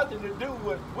has nothing to do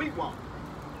with what we want.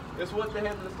 It's what the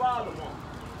Heavenly Father wants.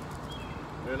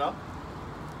 You know,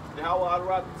 and how I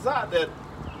rather decide that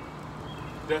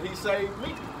He saved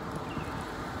me,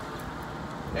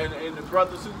 and the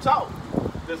brothers who taught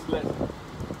this lesson.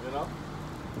 You know,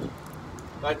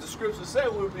 like the scripture said,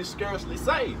 we would be scarcely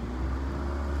saved.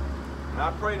 And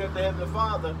I pray that the Heavenly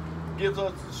Father gives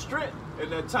us the strength in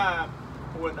that time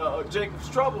when Jacob's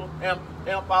trouble amp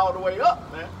all the way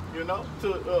up, man. You know,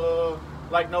 to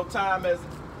like no time has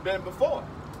been before.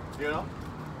 You know.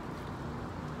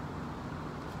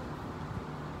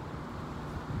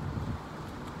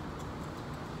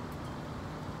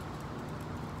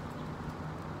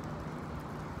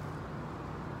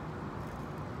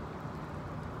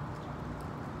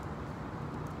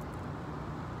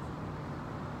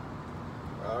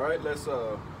 All right, let's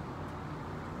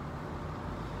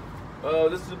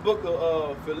this is the book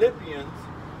of Philippians,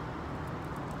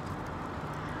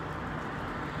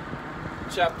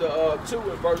 chapter 2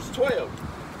 and verse 12.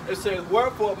 It says,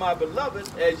 wherefore, my beloved,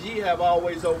 as ye have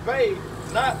always obeyed,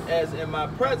 not as in my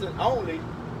presence only,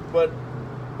 but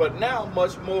now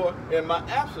much more in my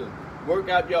absence, work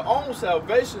out your own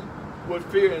salvation with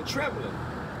fear and trembling.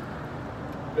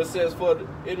 It says, for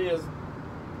it is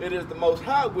the Most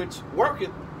High which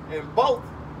worketh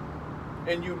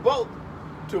in you both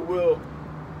to will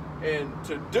and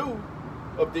to do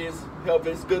of his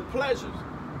good pleasures.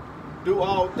 Do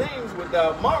all things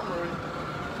without murmuring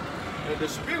and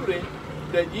disputing,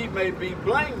 that ye may be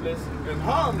blameless and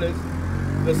harmless,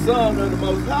 the Son of the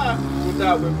Most High,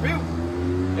 without rebuke,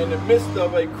 in the midst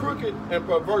of a crooked and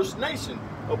perverse nation,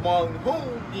 among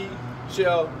whom ye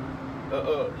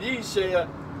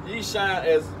shine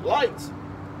as lights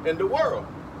in the world.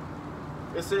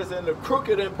 It says in the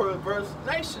crooked and perverse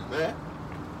nation, man.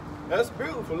 That's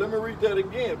beautiful. Let me read that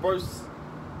again. Verse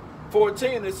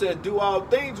 14, it says, do all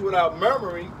things without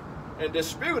murmuring and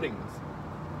disputings,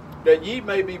 that ye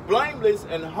may be blameless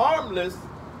and harmless,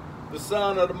 the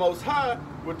Son of the Most High,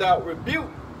 without rebuke,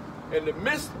 in the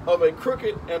midst of a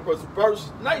crooked and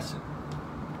perverse nation.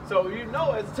 So you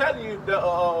know, it's telling you that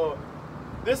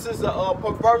this is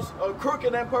a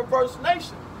crooked and perverse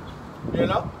nation. You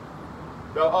know,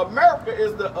 America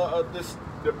is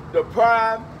the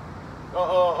prime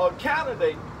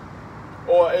candidate,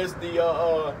 or is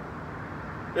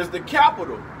the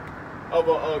capital of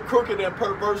a crooked and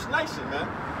perverse nation, man.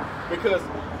 Because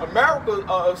America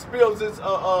spills its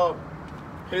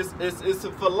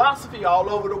philosophy all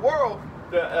over the world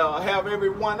to have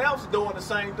everyone else doing the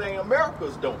same thing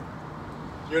America's doing.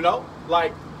 You know,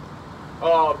 like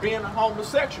being a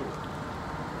homosexual.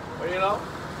 You know,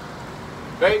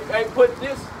 they put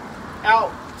this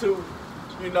out to,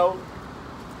 you know,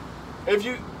 if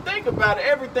you think about it,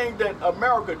 everything that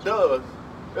America does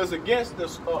is against the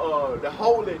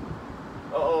holy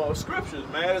scriptures,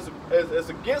 man. It's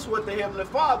against what the Heavenly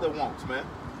Father wants, man.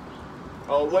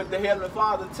 Or what the Heavenly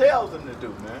Father tells them to do,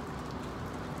 man.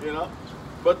 You know?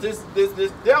 But this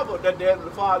devil that the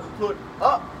Heavenly Father put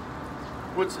up,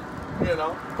 which, you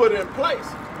know, put in place,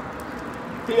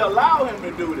 he allowed him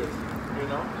to do this, you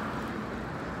know?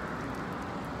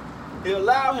 He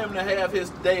allowed him to have his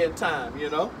day and time, you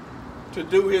know, to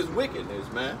do his wickedness,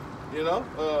 man. You know?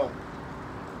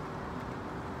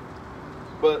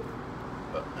 But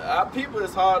our people,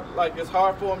 it's hard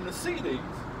for them to see these.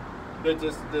 That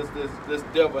this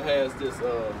devil has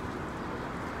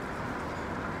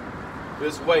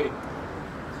this way.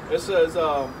 It says,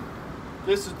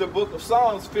 this is the book of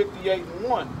Psalms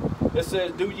 58:1. It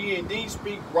says, "Do ye indeed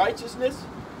speak righteousness,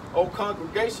 O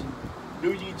congregation?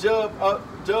 Do ye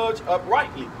judge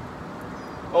uprightly,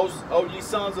 O ye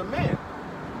sons of men?"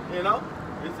 You know,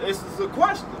 this is a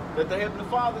question that the Heavenly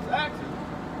Father is asking.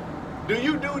 Do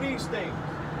you do these things?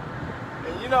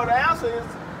 And you know, the answer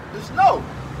is no.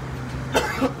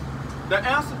 The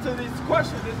answer to these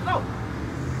questions is no.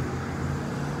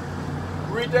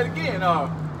 Read that again.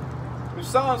 In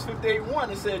Psalms 58:1,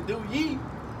 it said, "Do ye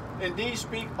indeed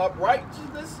speak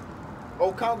uprightness,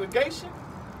 O congregation?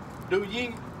 Do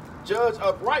ye judge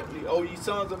uprightly, O ye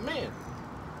sons of men?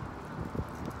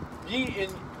 Ye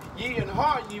in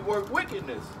heart ye work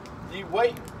wickedness. Ye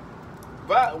wait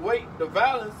the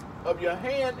violence of your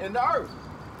hand in the earth."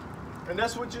 And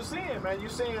that's what you're seeing, man. You're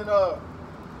seeing the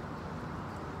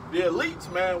elites,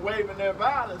 man, waving their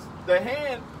violence, their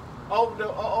hand over the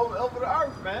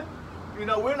earth, man. You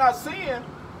know, we're not seeing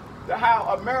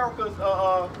how America's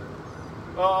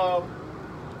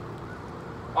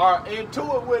are into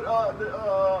it with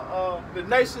the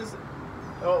nations,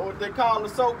 what they call the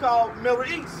so-called Middle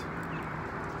East.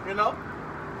 You know,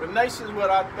 the nations what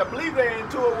I believe they're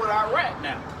into it with Iraq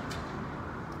now.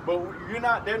 But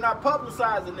they're not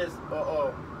publicizing this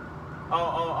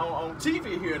on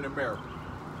TV here in America.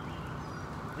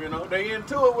 You know, they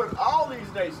into it with all these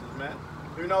nations, man.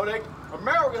 You know,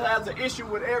 America has an issue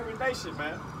with every nation,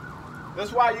 man.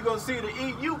 That's why you're gonna see the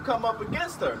EU come up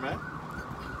against her, man.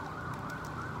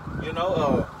 You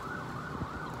know,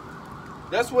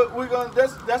 that's what we're gonna.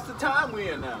 That's the time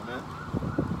we're in now, man.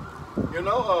 You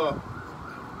know,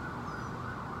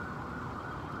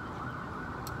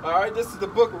 all right, this is the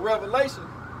book of Revelation.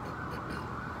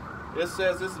 It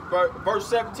says, this is verse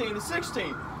 17 and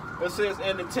 16. It says,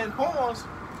 "And the 10 horns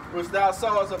which thou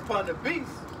sawest upon the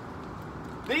beast,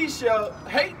 these shall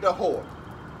hate the whore,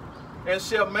 and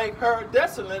shall make her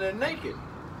desolate and naked,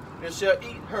 and shall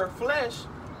eat her flesh,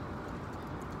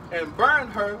 and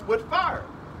burn her with fire."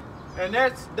 And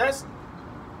that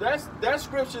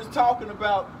scripture is talking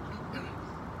about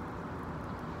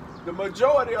the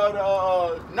majority of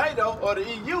the NATO or the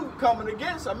EU coming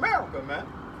against America, man.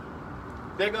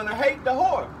 They're gonna hate the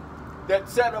whore that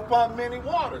sat upon many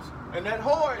waters, and that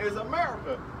whore is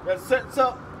America that sets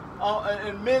up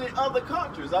in many other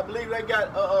countries. I believe they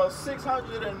got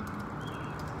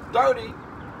 630,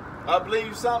 I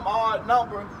believe, some odd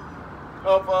number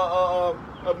of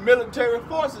military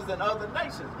forces in other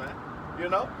nations, man. You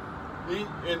know,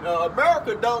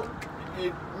 America don't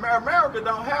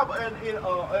have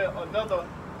another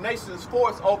nation's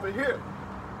force over here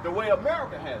the way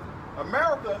America has it.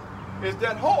 America is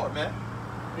that whore, man.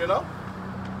 You know.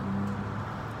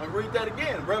 And read that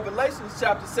again. Revelation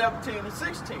chapter 17 and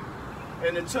 16.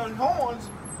 "And the 10 horns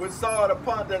which saw it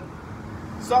upon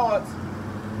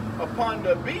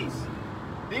the beast,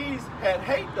 these had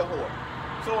hate the whore."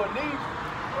 So in these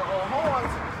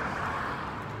horns,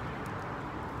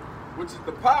 which is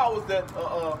the powers that's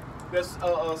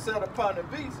set upon the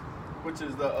beast, which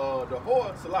is the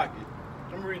whore, Salaki.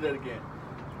 Let me read that again.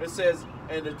 It says,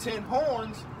 "And the 10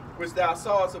 horns which thou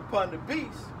sawest upon the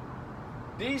beast,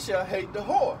 these shall hate the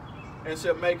whore, and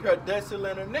shall make her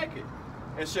desolate and naked,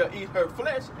 and shall eat her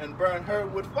flesh and burn her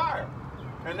with fire.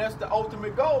 And that's the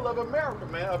ultimate goal of America,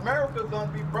 man. America's going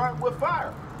to be burnt with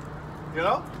fire. You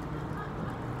know?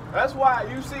 That's why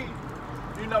you see,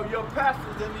 you know, your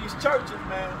pastors in these churches,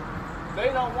 man, they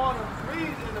don't want to read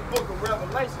in the book of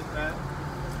Revelation, man.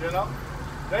 You know?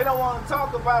 They don't want to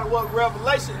talk about what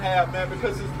Revelation have, man,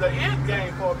 because it's the end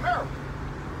game for America.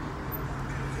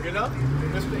 You know?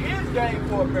 It's the end game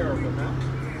for America, man.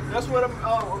 That's what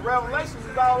Revelation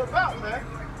is all about, man.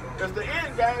 It's the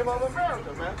end game of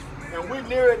America, man. And we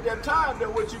near at that time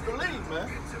than what you believe,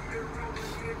 man.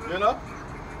 You know?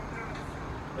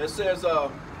 It says,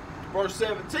 verse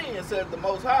 17, it says, the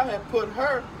Most High had put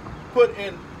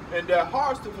in their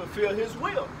hearts to fulfill his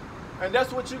will. And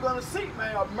that's what you're going to see,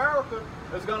 man. America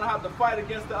is going to have to fight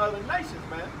against the other nations,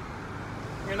 man.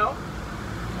 You know?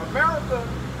 America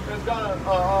is going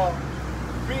to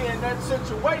be in that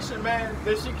situation, man,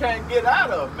 that she can't get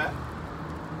out of, man.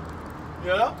 You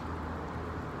know?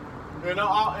 You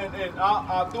know,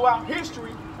 throughout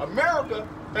history, America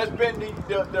has been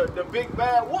the big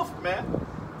bad wolf, man,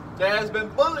 that has been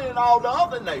bullying all the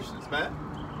other nations, man.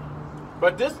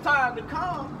 But this time to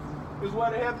come is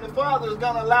where the Heavenly Father is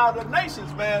going to allow the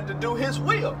nations, man, to do his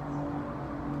will.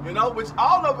 You know, which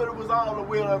all of it was all the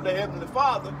will of the Heavenly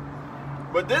Father.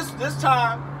 But this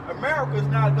time, America is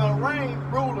not going to reign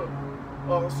ruler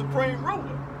or supreme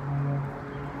ruler.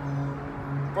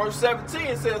 Verse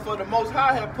 17 says, for the Most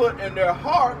High have put in their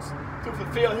hearts to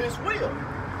fulfill his will,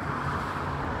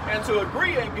 and to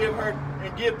agree and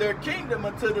give their kingdom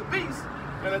unto the beast,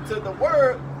 and until the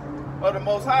word of the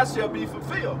Most High shall be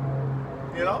fulfilled.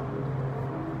 You know?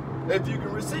 If you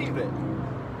can receive it.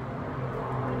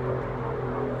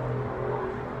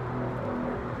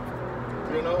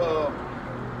 You know,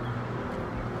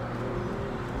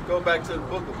 go back to the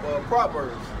book of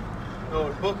Proverbs. No,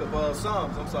 the book of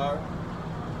Psalms, I'm sorry.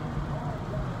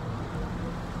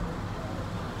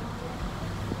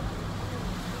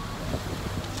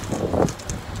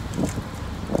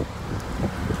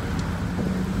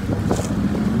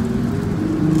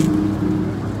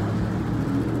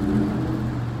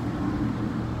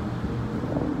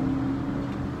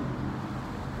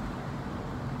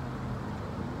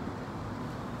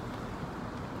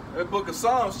 The book of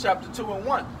Psalms, chapter 2 and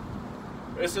 1.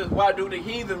 It says, why do the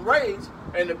heathen rage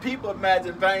and the people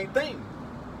imagine vain things?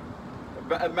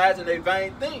 Imagine a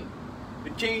vain thing.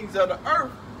 The kings of the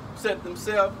earth set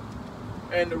themselves,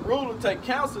 and the ruler take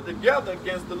counsel together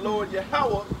against the Lord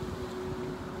Yahweh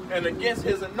and against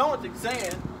his anointed,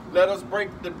 saying, let us break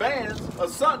the bands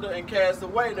asunder and cast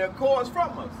away their cords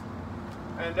from us.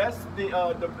 And that's the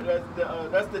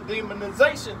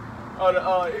demonization of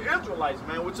the Israelites,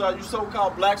 man, which are you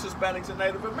so-called blacks, Hispanics, and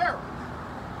Native Americans.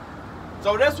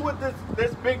 So that's what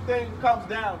this big thing comes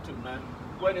down to, man.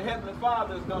 Where the Heavenly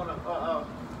Father is going to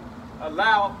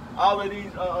allow all of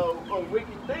these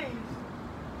wicked things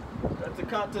to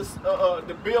come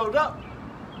to build up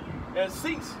and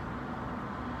cease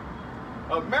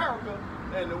America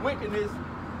and the wickedness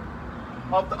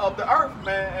of the earth,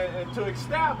 man, and to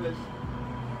establish,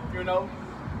 you know,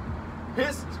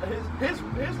 his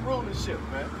rulership,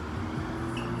 man.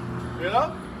 You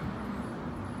know?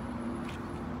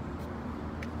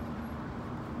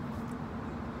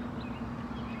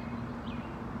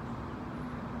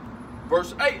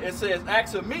 Verse 8, it says,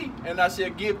 ask of me, and I shall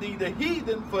give thee the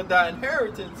heathen for thy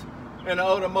inheritance, and the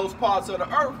uttermost parts of the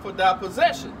earth for thy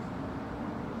possession.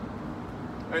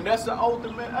 And that's the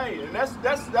ultimate aid. And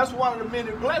that's one of the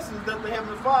many blessings that the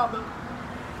Heavenly Father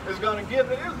is going to give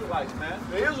the Israelites, man.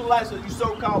 The Israelites are you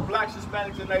so-called blacks,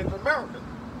 Hispanics, and Native Americans,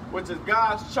 which is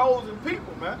God's chosen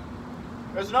people, man.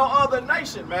 There's no other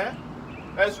nation, man,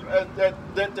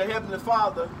 that the Heavenly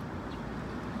Father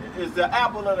is the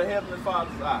apple of the Heavenly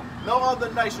Father's eye. No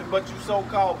other nation but you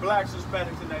so-called blacks,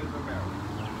 Hispanics, and Native Americans.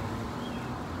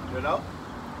 You know?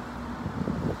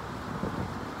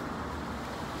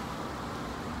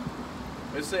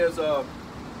 It says,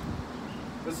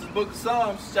 this is the book of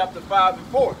Psalms, chapter 5 and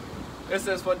 4. It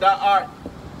says, for thou art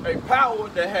a power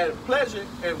that had pleasure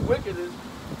in wickedness.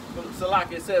 So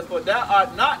like it says, for thou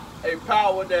art not a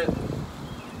power that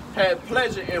had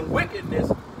pleasure in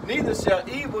wickedness, neither shall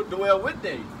evil dwell with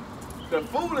thee. The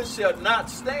foolish shall not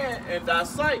stand in thy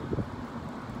sight.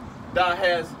 Thou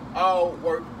hast all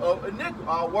work of iniquity,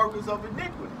 all workers of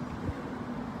iniquity.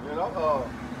 You know,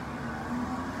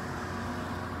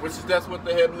 which is that's what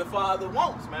the Heavenly Father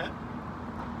wants, man.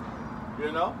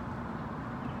 You know?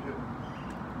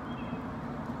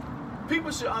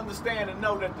 People should understand and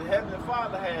know that the Heavenly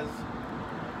Father has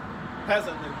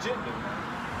an agenda,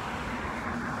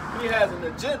 man. He has an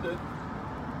agenda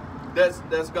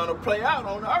that's going to play out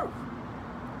on the earth.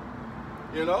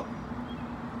 You know?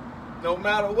 No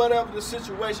matter whatever the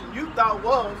situation you thought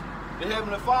was, the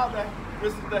Heavenly Father,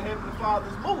 this is the Heavenly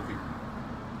Father's movie.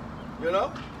 You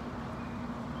know?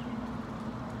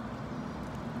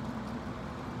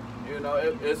 You know,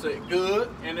 it's a good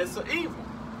and it's an evil.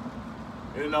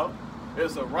 You know?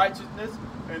 It's a righteousness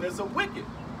and it's a wicked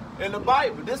in the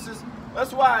Bible.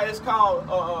 That's why it's called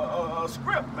a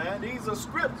script, man. These are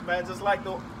scripts, man. Just like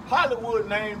the Hollywood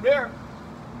name, their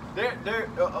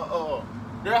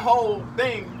whole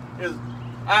thing is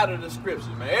out of the scriptures,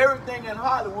 man. Everything in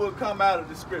Hollywood come out of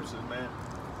the scriptures, man.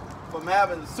 From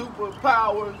having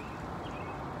superpowers,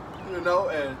 you know,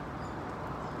 and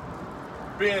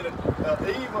being an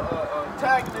evil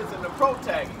antagonist and a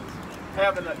protagonist,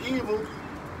 having an evil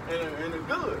and a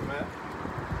good, man.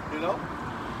 You know.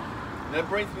 And that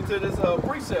brings me to this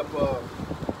precept.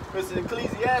 It's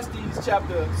Ecclesiastes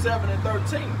chapter 7 and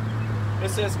 13. It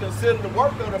says, "Consider the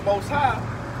work of the Most High,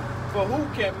 for who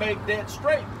can make that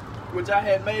straight, which I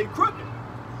had made crooked."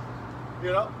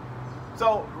 You know?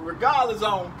 So regardless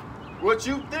on what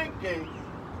you thinking,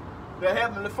 the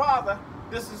Heavenly Father,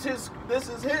 this is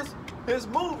his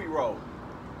movie role.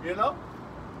 You know?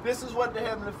 This is what the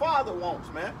Heavenly Father wants,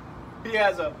 man. He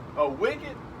has a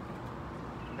wicked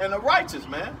and a righteous,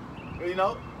 man. You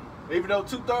know? Even though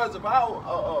 2/3 of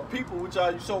our people, which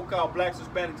are so-called blacks,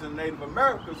 Hispanics, and Native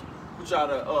Americans, which are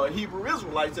the Hebrew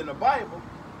Israelites in the Bible,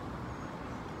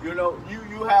 you know, you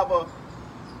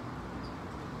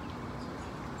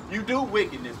do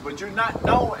wickedness, but you're not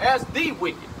known as the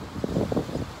wicked.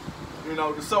 You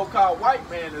know, the so-called white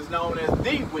man is known as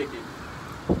the wicked.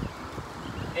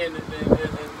 And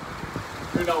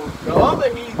you know, the other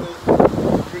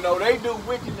heathens, you know, they do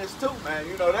wickedness too, man.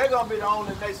 You know, they're going to be the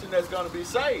only nation that's going to be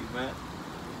saved, man.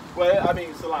 Well, I mean,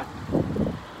 it's like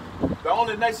the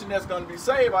only nation that's going to be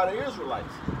saved are the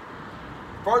Israelites.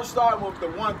 First starting with the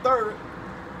 1/3,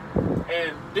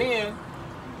 and then,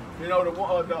 you know,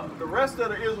 the rest of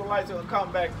the Israelites are going to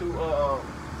come back through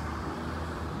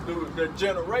the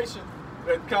generation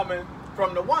that's coming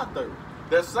from the 1/3.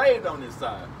 They're saved on this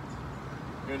side,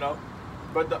 you know.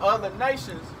 But the other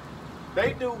nations,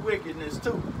 they do wickedness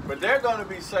too, but they're going to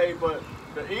be saved. But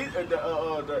the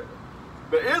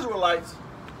Israelites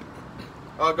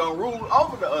are going to rule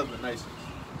over the other nations.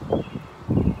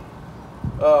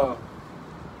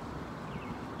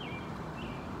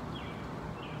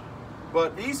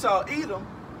 But Esau, Edom,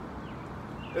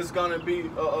 is going to be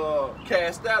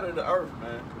cast out of the earth,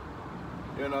 man.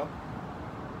 You know,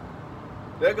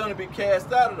 they're going to be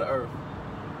cast out of the earth.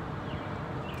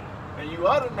 And you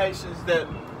other nations that,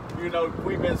 you know,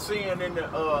 we've been seeing in the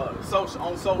on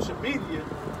social media,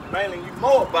 mainly you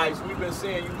Moabites, we've been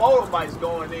seeing you Moabites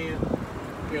going in,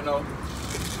 you know,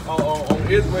 on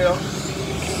Israel,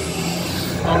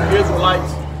 on the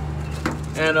Israelites,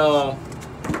 and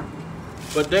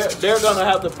but they're gonna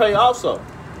have to pay also.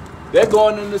 They're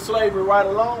going into slavery right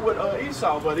along with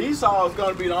Esau, but Esau is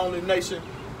gonna be the only nation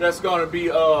that's gonna be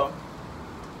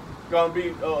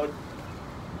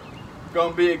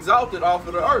exalted off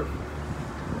of the earth.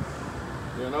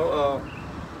 You know,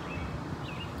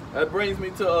 that brings me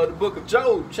to the book of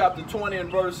Job, chapter 20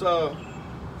 and verse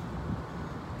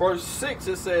 6.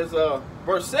 It says,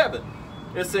 verse 7.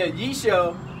 It said, "Ye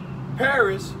shall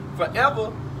perish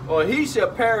forever, or he shall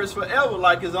perish forever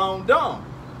like his own dung.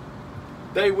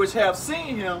 They which have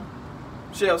seen him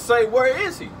shall say, where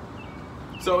is he?"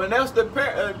 So, and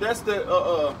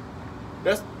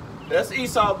that's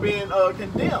Esau being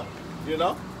condemned, you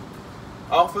know,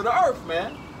 off of the earth,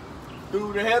 man,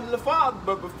 through the Heavenly Father.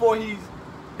 But before he's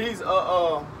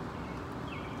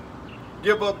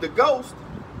give up the ghost,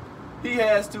 he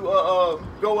has to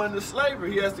go into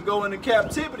slavery. He has to go into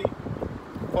captivity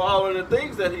for all of the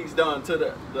things that he's done to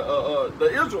the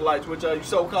Israelites, which are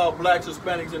so-called blacks,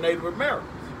 Hispanics, and Native Americans.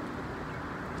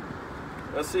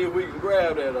 Let's see if we can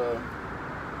grab that.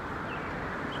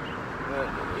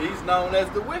 He's known as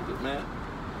the wicked, man.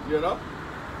 You know.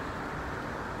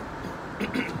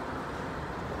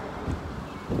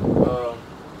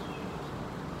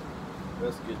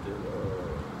 Let's get this.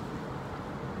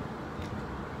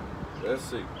 Let's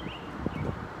see.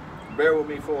 Bear with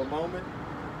me for a moment.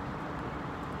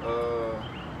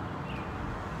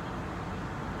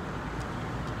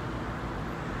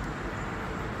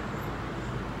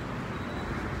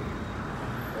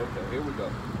 Okay, here we go.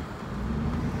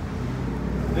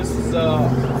 This is the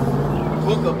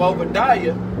book of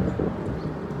Obadiah,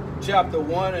 chapter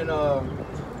 1 and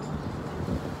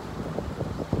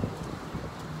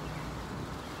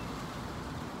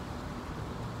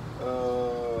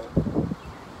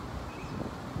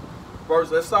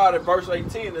let's start at verse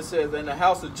 18. It says, "And the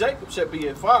house of Jacob shall be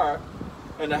a fire,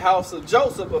 and the house of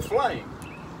Joseph a flame,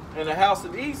 and the house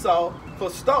of Esau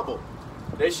for stubble.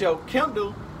 They shall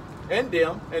kindle in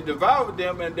them and devour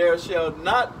them, and there shall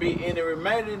not be any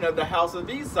remaining of the house of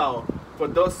Esau. For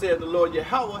thus said the Lord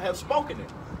Yahweh have spoken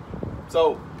it.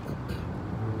 So,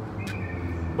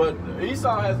 but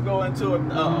Esau has to go into a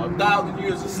 1,000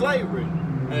 years of slavery,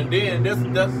 and then that's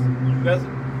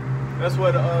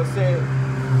what said.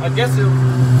 I guess it,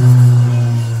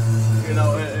 you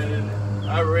know, and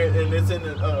I read, and it's in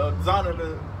the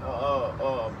Zondervan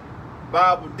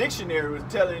Bible dictionary was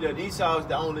telling you that Esau is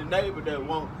the only neighbor that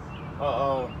won't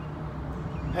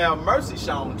have mercy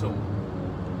shown to him.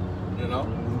 You know.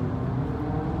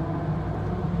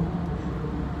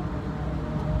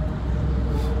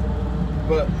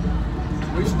 But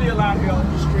we still out here on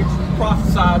the streets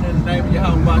prophesying in the name of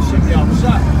Yahweh Bashim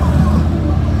Yahushua.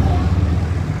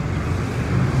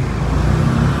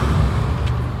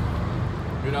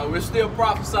 You know, we're still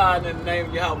prophesying in the name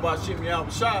of Yahweh Bashim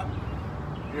Yahushua.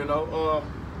 You know,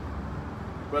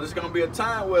 but it's going to be a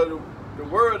time where the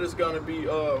word is going to be,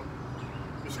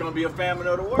 it's going to be a famine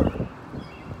of the word.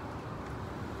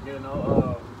 You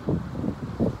know,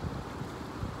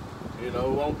 it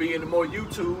won't be any more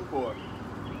YouTube or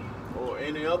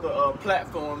any other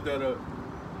platform that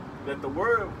the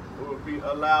word will be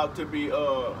allowed to be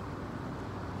to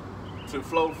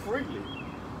flow freely.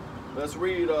 Let's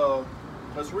read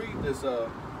this.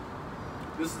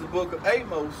 This is the book of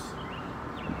Amos,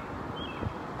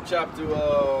 chapter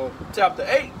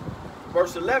 8,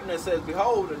 verse 11. It says,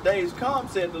 "Behold, the days come,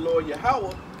 said the Lord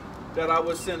Yahweh, that I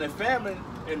will send a famine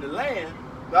in the land,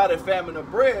 not a famine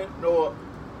of bread, nor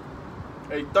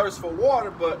a thirst for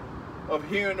water, but of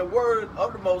hearing the word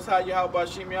of the Most High Yahweh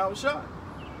Bashim Yahushua."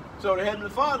 So the Heavenly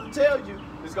Father tells you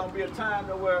it's going to be a time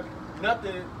where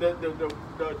nothing, the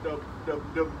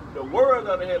word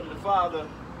of the Heavenly Father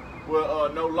will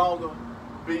no longer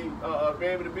be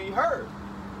able to be heard.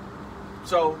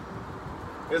 So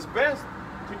it's best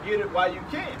to get it while you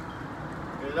can.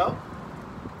 You know,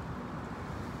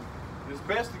 it's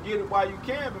best to get it while you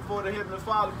can before the Heavenly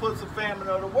Father puts a famine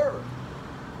of the word.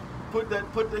 Put the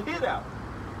hit out.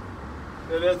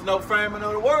 There's no famine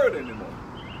of the word anymore.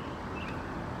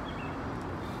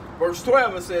 Verse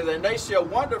 12, it says, "And they shall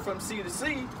wander from sea to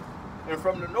sea, and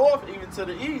from the north even to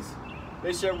the east.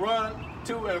 They shall run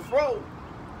to and fro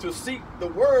to seek the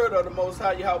word of the Most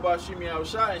High Yahweh Bashim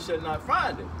Yahushua, and shall not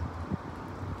find it."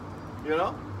 You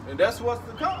know, and that's what's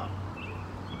to come.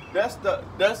 That's the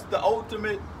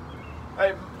ultimate.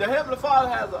 Hey, the Heavenly Father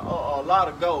has a lot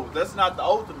of goals. That's not the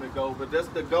ultimate goal, but that's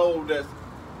the goal that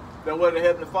where the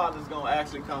Heavenly Father is gonna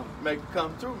actually make it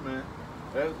come true, man.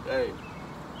 Hey.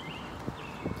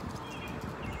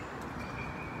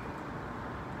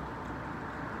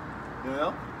 You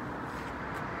know?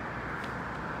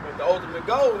 But the ultimate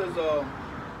goal is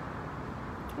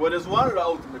what is one of the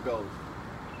ultimate goals?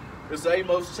 It's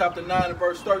Amos chapter 9 and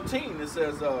verse 13. It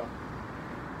says,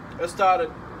 let's start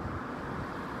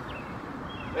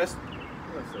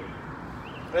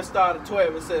at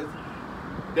 12. It says,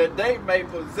 "That they may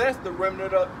possess the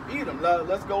remnant of Edom."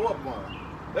 Let's go up one.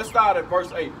 Let's start at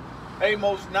verse 8.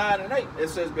 Amos 9 and 8. It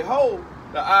says, "Behold,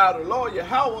 the eye of the Lord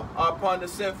Yahweh are upon the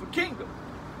sinful kingdom."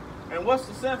 And what's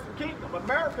the sinful kingdom?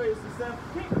 America is the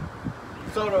sinful kingdom.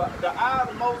 So the eye of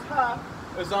the Most High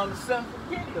is on the sinful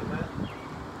kingdom, man.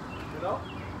 You know?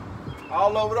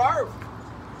 All over the earth.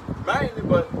 Mainly,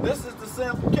 but this is the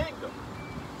sinful kingdom.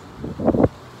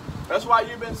 That's why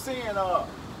you've been seeing a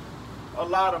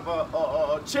lot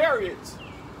of chariots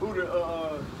who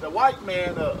the white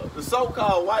man, the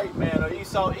so-called white man, or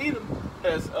Esau Edom,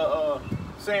 has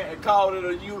called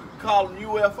them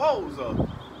UFOs.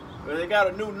 They got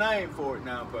a new name for it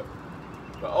now, but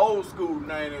the old school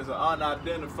name is an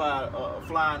unidentified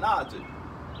flying object.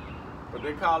 But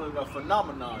they call it a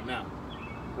phenomenon now,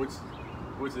 which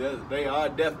they are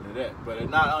definitely that, but they're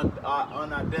not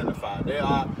unidentified. They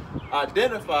are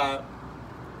identified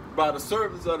by the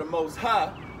servants of the Most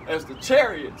High as the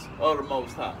chariots of the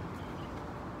Most High.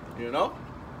 You know?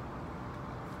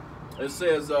 It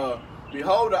says,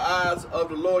 "Behold, the eyes of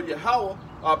the Lord Yahweh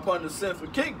are upon the sinful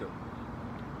kingdom,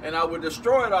 and I will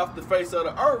destroy it off the face of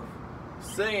the earth,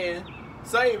 saving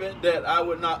that I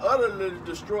would not utterly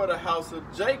destroy the house of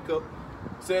Jacob,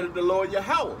 said the Lord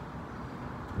Yahweh."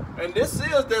 And this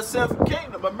is their sinful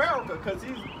kingdom, America, because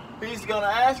he's going to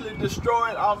actually destroy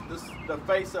it off the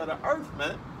face of the earth,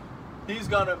 man. He's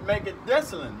going to make it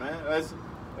desolate, man. It's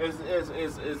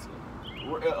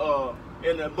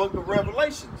in the book of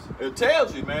Revelations. It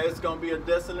tells you, man, it's going to be a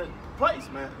desolate place,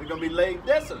 man. It's going to be laid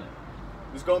desolate.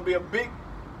 It's going to be a big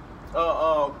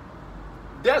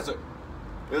desert.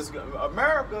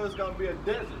 America is going to be a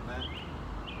desert, man.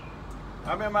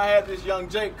 I remember I had this young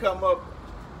Jake come up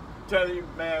telling you,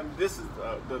 man, this is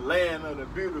the land of the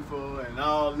beautiful and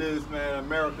all this, man,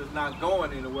 America's not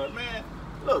going anywhere. Man,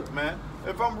 look, man,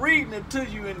 if I'm reading it to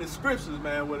you in the scriptures,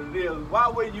 man, what it is, why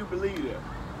would you believe that?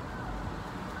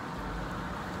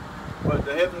 But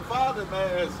the Heavenly Father, man,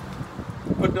 has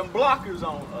put them blockers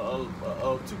on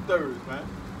 2/3, man.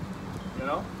 You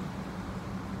know?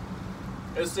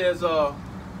 It says,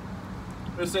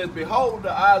 behold,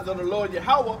 the eyes of the Lord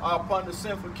Yahweh are upon the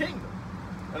sinful kingdom,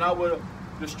 and I will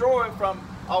destroy it from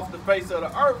off the face of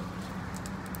the earth.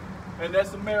 And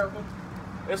that's America.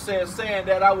 It says, saying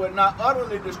that I would not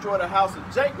utterly destroy the house of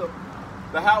Jacob,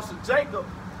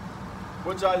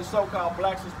 which are the so-called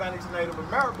blacks, Hispanics, and Native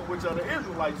Americans, which are the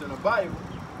Israelites in the Bible.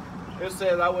 It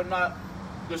says, I would not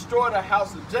destroy the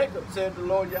house of Jacob, said the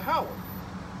Lord Yahweh.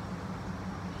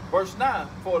 Verse 9,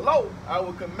 for lo, I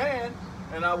will command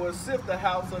and I will sift the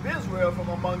house of Israel from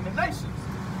among the nations.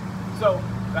 So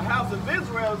the house of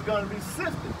Israel is going to be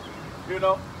sifted, you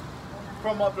know,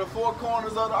 from up the four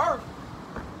corners of the earth,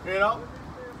 you know.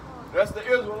 That's the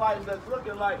Israelites that's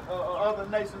looking like other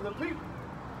nations of people.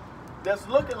 That's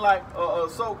looking like a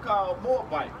so-called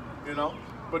Moabite, you know.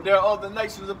 But there are other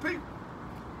nations of people.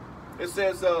 It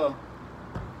says,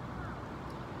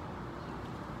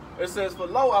 for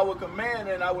lo, I will command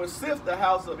and I will sift the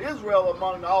house of Israel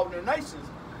among all the nations,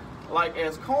 like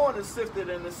as corn is sifted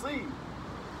in the seed.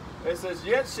 It says,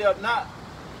 yet shall not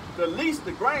the least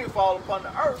the grain fall upon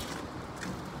the earth.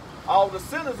 All the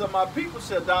sinners of my people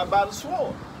shall die by the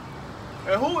sword.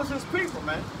 And who is his people,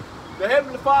 man? The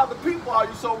Heavenly Father people are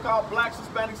you so-called blacks,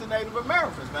 Hispanics, and Native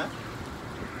Americans, man.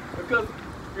 Because,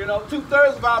 you know,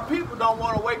 2/3 of our people don't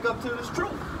want to wake up to this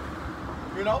truth.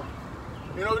 You know?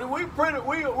 You know, we're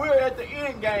at the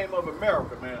end game of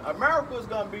America, man. America is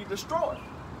going to be destroyed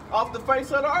off the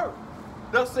face of the earth.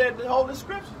 Thus said the Holy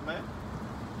Scriptures, man.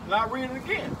 And I'll read it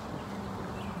again.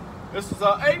 This is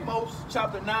Amos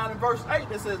chapter 9 and verse 8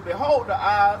 that says, behold, the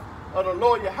eyes of the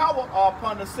Lord Yahweh are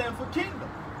upon the sinful kingdom.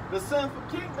 The sinful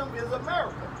kingdom is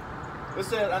America. It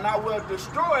said, and I will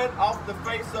destroy it off the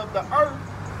face of the earth.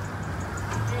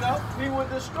 You know, he will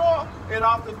destroy it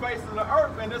off the face of the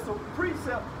earth. And there's a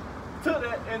precept to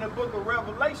that in the book of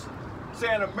Revelation,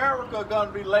 saying America is going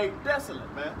to be laid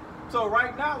desolate, man. So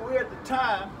right now we're at the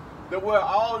time that where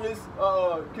all this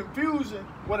confusion,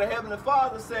 what the Heavenly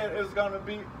Father said is going to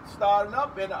be starting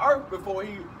up in the earth before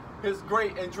his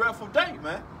great and dreadful day,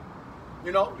 man.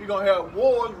 You know, you're going to have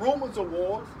wars, rumors of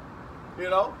wars, you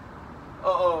know,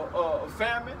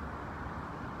 famine,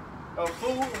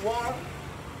 food, water,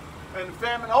 and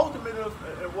famine ultimately,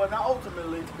 well, not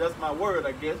ultimately, that's my word,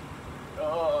 I guess,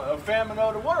 a famine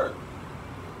of the word.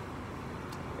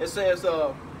 It says,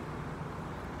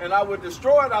 and I would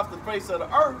destroy it off the face of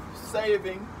the earth,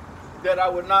 saving that I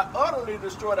would not utterly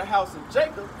destroy the house of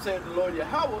Jacob, said the Lord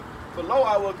Yahweh. For lo,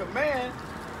 I will command,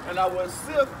 and I will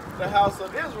sift the house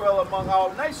of Israel among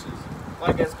all nations,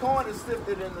 like as corn is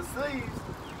sifted in the seeds.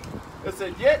 It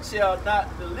said, yet shall not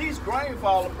the least grain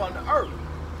fall upon the earth.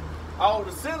 All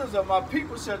the sinners of my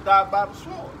people shall die by the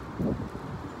sword.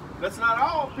 That's not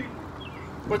all people,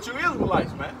 but you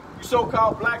Israelites, man. You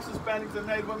so-called blacks, Hispanics, and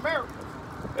Native Americans.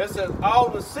 It says, all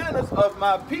the sinners of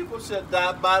my people shall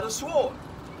die by the sword.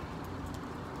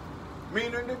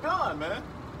 Meaning the gun, man.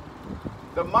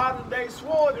 The modern day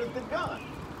sword is the gun.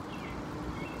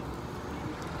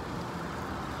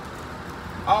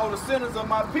 All the sinners of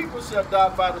my people shall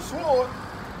die by the sword,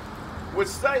 which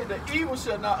say the evil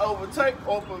shall not overtake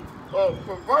or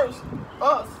perverse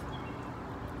us.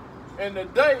 In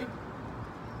that day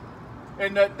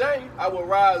I will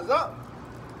rise up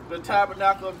the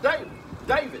tabernacle of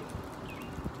David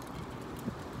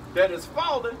that is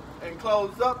fallen, and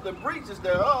close up the breaches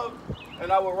thereof,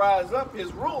 and I will rise up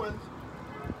his ruins,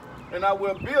 and I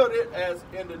will build it as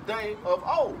in the day of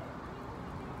old.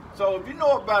 So if you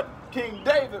know about King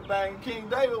David, man, King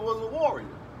David was a warrior.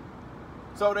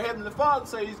 So the Heavenly Father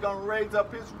says he's going to raise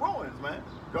up his ruins, man.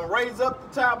 Going to raise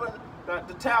up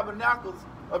the tabernacles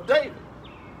of David.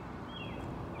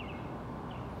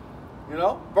 You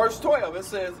know, verse 12, it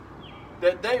says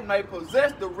that they may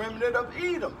possess the remnant of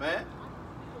Edom, man.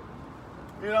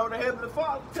 You know, the Heavenly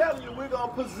Father telling you we're going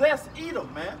to possess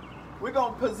Edom, man. We're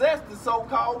going to possess the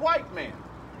so-called white man.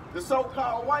 The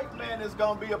so-called white man is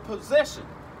going to be a possession,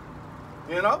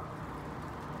 you know.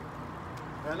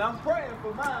 And I'm praying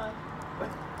for mine.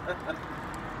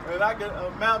 And I can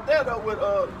mount that up with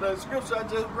the scripture I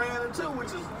just ran into, which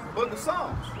is Book of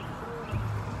Psalms.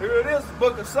 Here it is,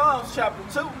 Book of Psalms, chapter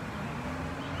 2,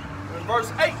 in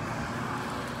verse 8.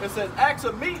 It says, ask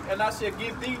of me, and I shall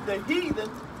give thee the heathen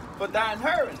for thy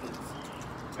inheritance,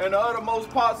 and the uttermost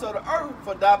parts of the earth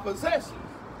for thy possessions.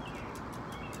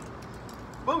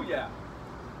 Booyah.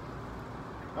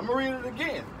 I'm going to read it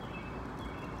again.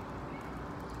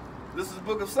 This is the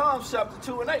book of Psalms, chapter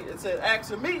 2 and 8. It says,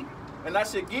 ask of me, and I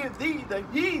shall give thee the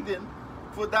heathen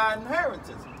for thy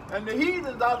inheritance. And the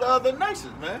heathens are the other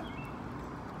nations, man.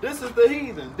 This is the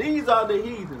heathens. These are the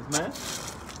heathens, man.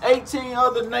 18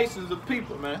 other nations of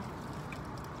people, man.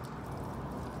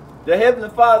 The Heavenly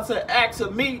Father said, ask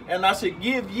of me, and I shall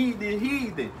give ye the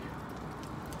heathen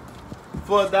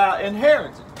for thy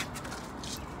inheritance.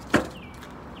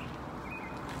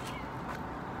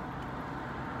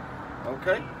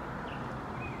 Okay?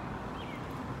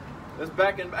 That's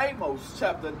back in Amos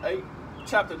chapter 9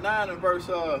 and verse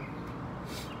 12.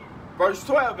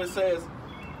 It says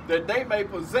that they may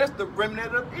possess the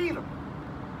remnant of Edom.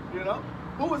 You know?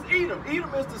 Who is Edom?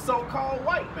 Edom is the so-called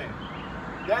white man.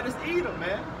 That is Edom,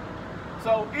 man.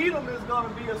 So Edom is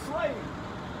going to be a slave,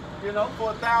 you know,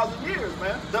 for 1,000 years,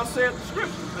 man. Thus said the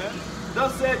scriptures, man.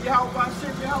 Thus said Yahweh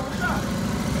Ship Yahweh.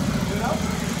 You know?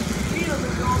 Edom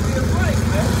is going to be a slave,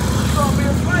 man. He's going to be a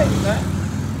slave, man.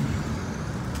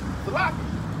 Salaki.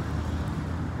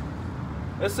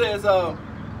 It says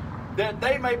that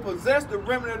they may possess the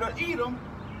remnant of Edom,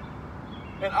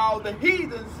 and all the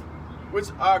heathens which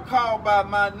are called by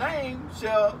my name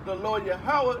shall the Lord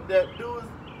Yahweh that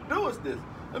doeth this.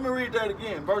 Let me read that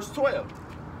again. Verse 12.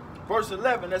 Verse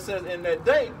 11, it says, in that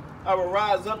day I will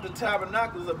rise up the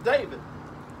tabernacles of David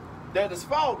that is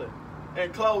fallen,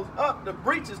 and close up the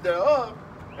breaches thereof,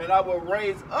 and I will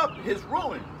raise up his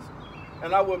ruins,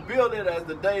 and I will build it as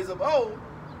the days of old,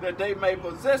 that they may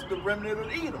possess the remnant of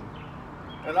Edom,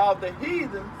 and all the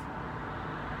heathens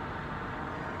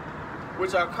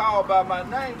which are called by my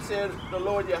name, said the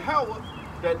Lord Yahweh,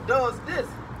 that does this.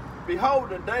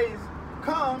 Behold, the days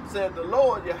come, said the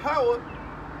Lord Yahweh,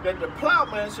 that the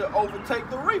plowman shall overtake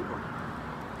the reaper.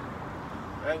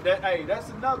 And that, hey, that's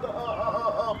another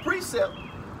precept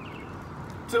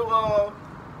to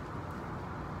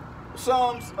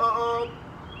Psalms.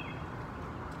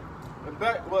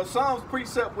 Psalms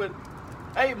precept with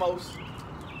Amos,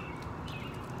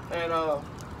 and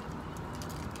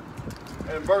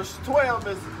verse 12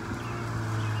 is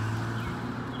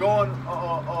going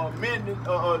mending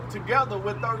together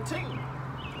with 13.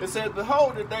 It says,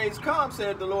 behold, the days come,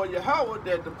 said the Lord Yahweh,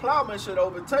 that the plowman should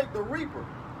overtake the reaper,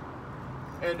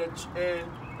 and the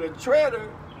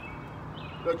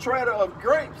treader of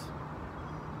grapes,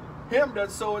 him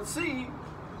that soweth seed,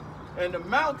 and the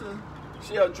mountain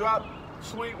shall drop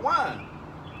sweet wine,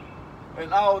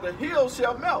 and all the hills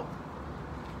shall melt.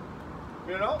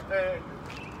 You know,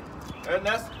 and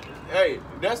that's, hey,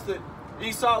 that's the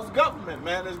Esau's government,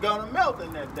 man, is gonna melt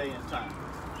in that day and time.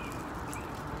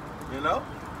 You know?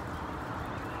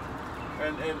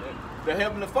 And the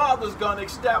Heavenly Father is gonna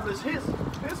establish his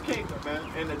kingdom, man,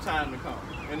 in the time to come,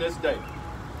 in this day.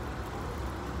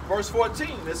 Verse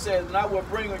 14, it says, and I will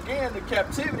bring again the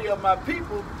captivity of my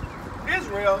people,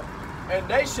 Israel, and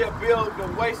they shall build the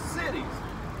waste cities,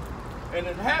 and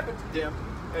inhabit them,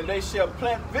 and they shall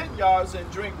plant vineyards and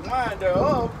drink wine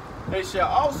thereof. They shall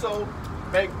also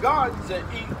make gardens and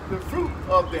eat the fruit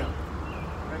of them.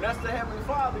 And that's the Heavenly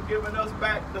Father giving us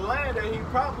back the land that he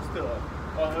promised to us.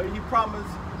 He promised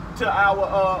to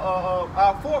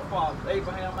our forefathers,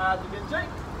 Abraham, Isaac, and Jacob,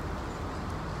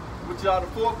 which are the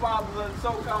forefathers of the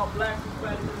so-called black,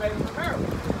 Hispanic, and Native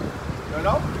Americans. You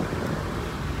know?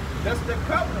 That's the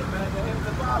covenant, man, that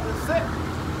Heavenly Father set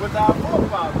with our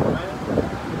forefathers, man.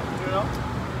 You know?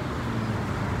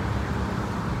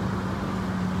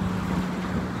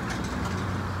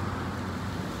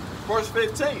 Verse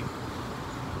 15,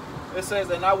 it says,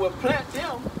 and I will plant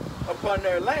them upon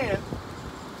their land,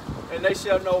 and they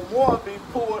shall no more be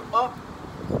pulled up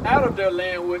out of their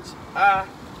land which I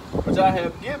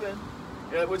have given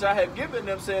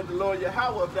them, said the Lord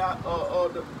Yahweh,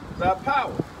 thy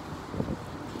power.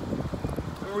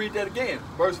 Let me read that again.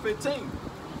 Verse 15.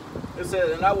 It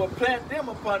says, and I will plant them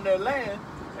upon their land,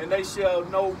 and they shall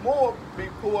no more be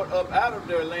pulled up out of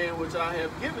their land which I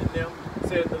have given them,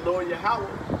 said the Lord Yahweh,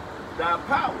 thy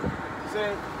power.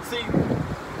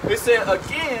 It said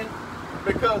again,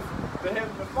 because the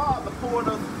Heavenly Father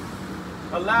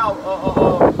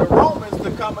allowed the Romans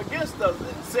to come against us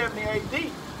in 70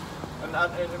 AD, and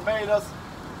it made us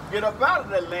get up out of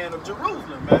that land of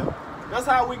Jerusalem, man. That's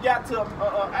how we got to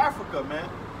Africa, man.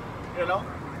 You know,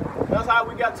 that's how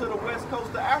we got to the west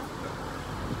coast of Africa,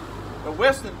 the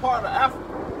western part of Africa,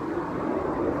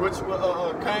 which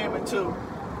came into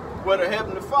where the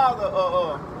Heavenly Father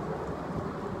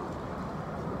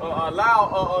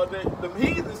allow the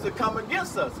heathens to come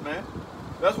against us, man.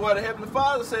 That's why the Heavenly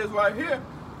Father says right here,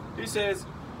 he says,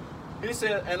 He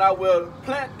said, and I will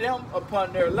plant them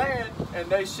upon their land, and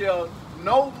they shall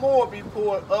no more be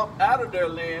poured up out of their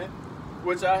land,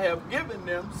 which I have given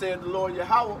them, said the Lord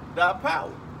Yahweh, thy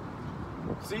power.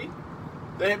 See?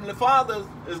 The Heavenly Father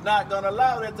is not going to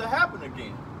allow that to happen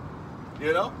again.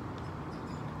 You know?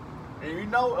 And you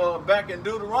know, back in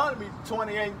Deuteronomy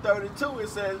 28:32, it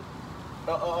says,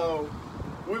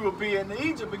 we will be in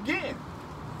Egypt again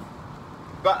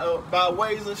by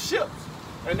ways of ships.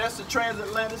 And that's the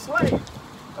transatlantic slave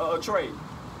trade.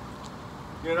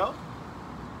 You know?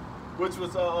 Which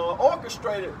was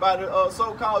orchestrated by the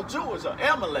so-called Jews, or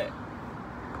Amalek.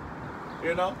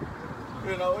 You know?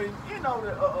 You know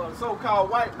the so-called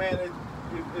white man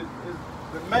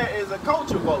is a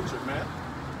culture vulture, man.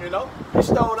 You know, he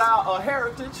stole our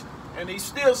heritage, and he's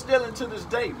still stealing to this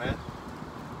day, man.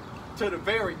 To the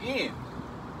very end.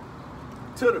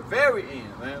 To the very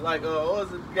end, man. Like what was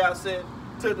the guy said?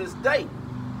 To this day.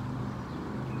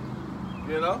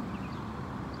 You know.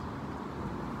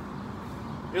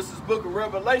 This is Book of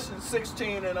Revelation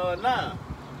 16 and 9.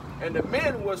 And the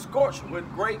men were scorched with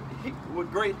great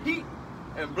heat,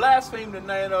 and blasphemed the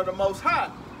name of the Most High,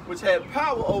 which had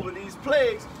power over these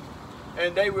plagues,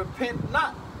 and they repent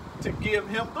not to give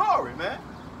him glory, man.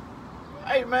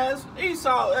 Hey, man,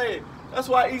 Esau, hey, that's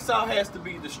why Esau has to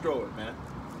be destroyed, man.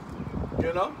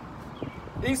 You know?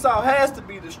 Esau has to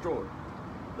be destroyed.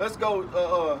 Let's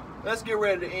go, let's get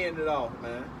ready to end it off,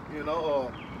 man. You know,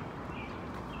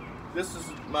 this is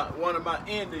one of my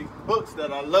ending books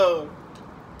that I love.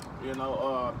 You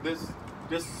know, this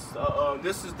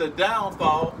is the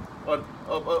downfall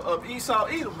of Esau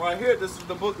Edom right here. This is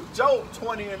the book of Job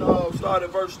 20 and start at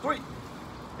verse 3.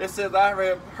 It says, I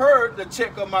have heard the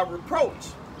check of my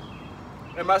reproach,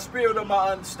 and my spirit of my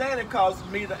understanding causes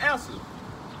me to answer.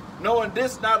 Knowing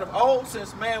this not of old,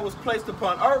 since man was placed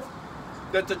upon earth,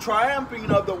 that the triumphing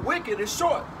of the wicked is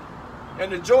short,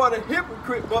 and the joy of the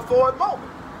hypocrite but for a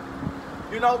moment.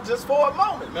 You know, just for a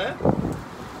moment, man.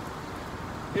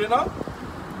 You know?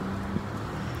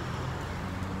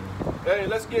 Hey,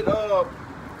 let's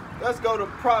go to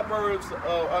Proverbs,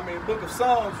 Book of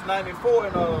Psalms 94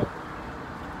 and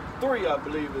 3, I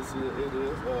believe it is.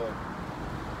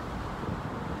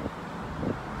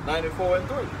 94 and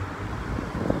 3.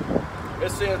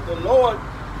 It says the Lord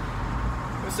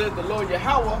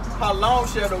Yahweh, how long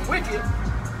shall the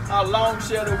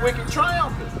wicked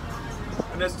triumph?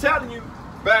 And it's telling you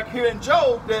back here in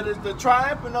Job that is the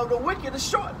triumphing of the wicked is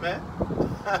short, man.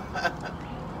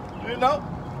 You know?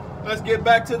 Let's get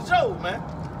back to Job, man.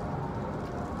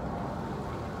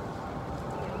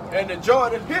 And the joy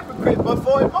of the hypocrite but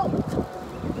for a moment.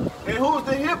 And who's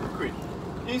the hypocrite?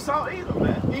 Esau Edom,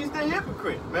 man. He's the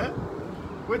hypocrite, man.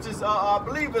 Which is, I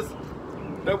believe it's,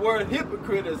 the word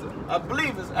hypocrite is, I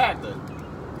believe it's actor.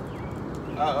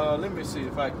 Let me see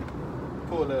if I can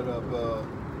pull that up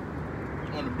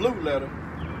on the blue letter.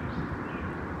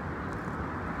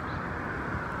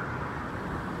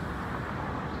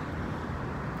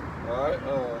 Alright,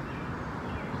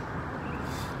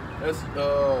 that's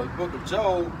Book of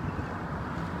Job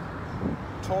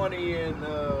 20 and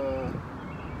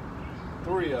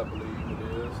 3, I believe it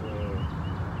is.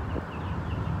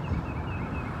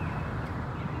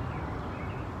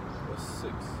 That's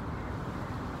 6.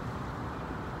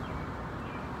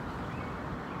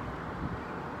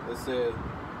 It says,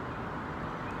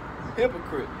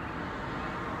 hypocrite.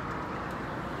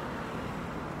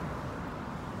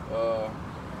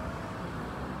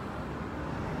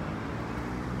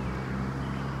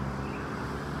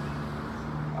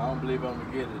 I don't believe I'm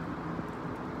gonna get it.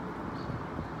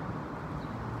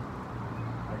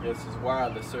 I guess his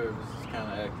wireless service is kind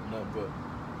of acting up, but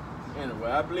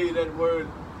anyway, I believe that word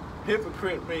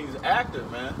hypocrite means actor,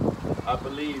 man. I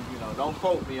believe, you know, don't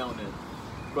quote me on it,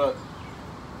 but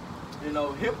you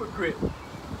know, hypocrite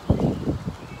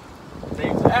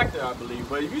means actor, I believe.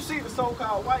 But if you see the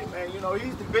so-called white man, you know,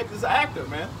 he's the biggest actor,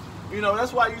 man. You know,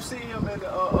 that's why you see him in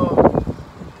the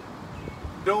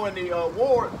doing the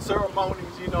award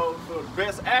ceremonies, you know, for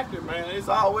best actor, man. It's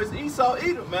always Esau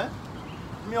Edom, man.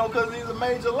 You know, because he's a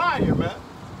major liar, man.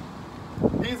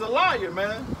 He's a liar,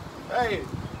 man. Hey,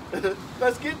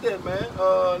 let's get that, man.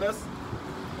 That's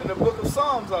in the Book of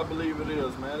Psalms, I believe it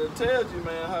is, man. It tells you,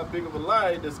 man, how big of a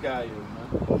liar this guy is,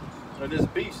 man. Or this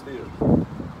beast is.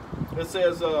 It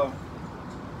says,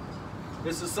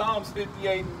 this is Psalms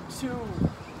 58 and 2.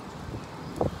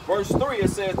 Verse 3, it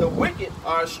says, the wicked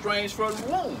are estranged from the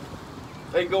womb.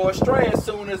 They go astray as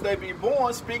soon as they be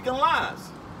born, speaking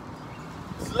lies.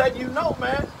 Just letting you know,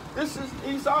 man, this is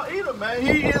Esau Edom, man.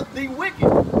 He is the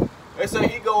wicked. They say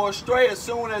he go astray as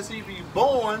soon as he be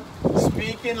born,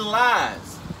 speaking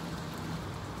lies.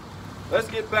 let's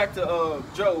get back to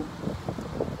Job.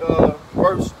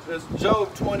 It's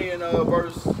Job 20 and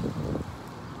verse.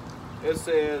 It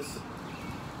says,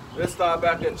 let's start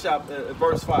back at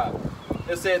verse 5.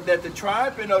 It said that the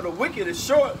triumphing of the wicked is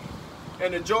short,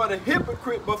 and the joy of the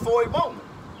hypocrite before a moment.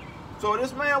 So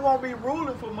this man won't be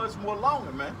ruling for much more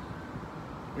longer, man.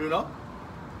 You know?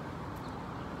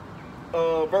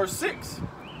 Verse 6.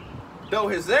 Though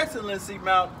his excellency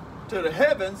mount to the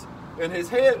heavens, and his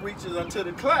head reaches unto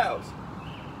the clouds,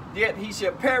 yet he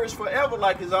shall perish forever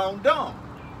like his own dung.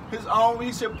 He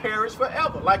shall perish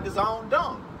forever like his own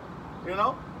dung. You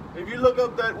know? If you look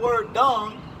up that word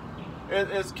dung,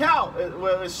 it's cow.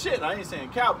 Well, it's shit. I ain't saying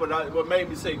cow, but what made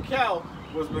me say cow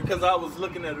was because I was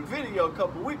looking at a video a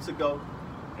couple weeks ago,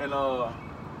 and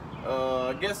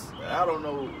I guess I don't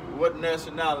know what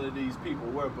nationality these people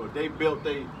were, but they built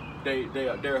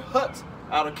their huts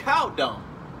out of cow dung.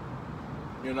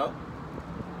 You know,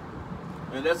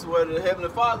 and that's what the Heavenly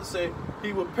Father said.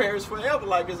 He will perish forever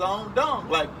like his own dung.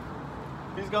 Like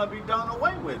he's gonna be done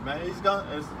away with, man. He's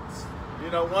gonna,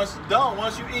 you know, once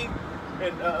you eat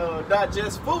and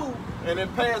digest food and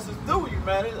it passes through you,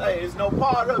 man, it's no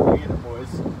part of you anymore.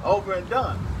 It's over and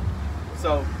done.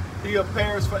 So he'll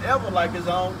perish forever like his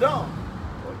own dung,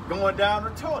 going down the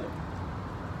toilet.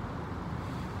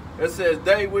 It says,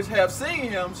 they which have seen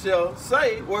him shall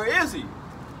say, where is he?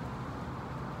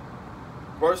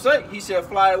 Verse 8, he shall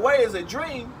fly away as a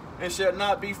dream and shall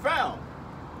not be found.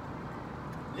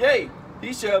 Yea,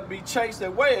 he shall be chased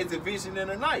away as a vision in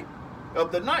the night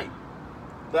of the night.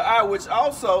 The eye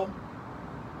also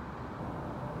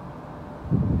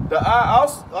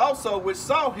which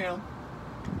saw him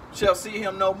shall see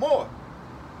him no more.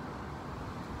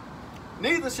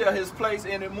 Neither shall his place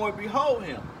any more behold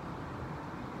him.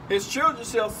 His children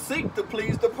shall seek to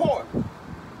please the poor,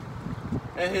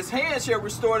 and his hand shall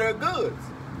restore their goods.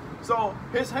 So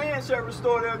his hand shall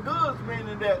restore their goods,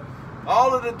 meaning that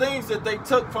all of the things that they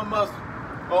took from us,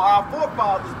 or our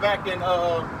forefathers back in,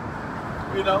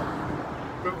 you know,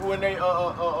 when they,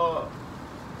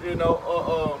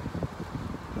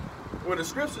 when the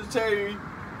scriptures tell you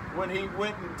when he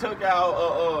went and took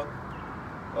out,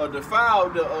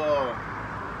 defiled the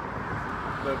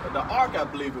ark, I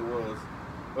believe it was.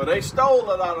 Well, they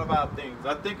stole a lot of our things.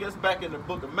 I think it's back in the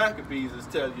book of Maccabees. It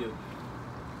tells you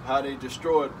how they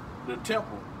destroyed the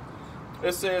temple.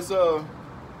 It says,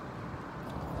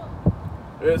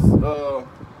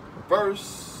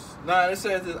 verse 9. It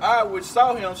says, his eye which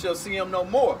saw him shall see him no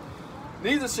more.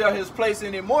 Neither shall his place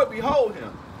any more behold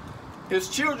him. His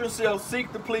children shall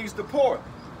seek to please the poor.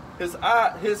 His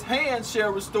hand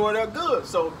shall restore their goods.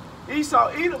 So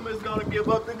Edom is going to give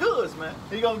up the goods, man.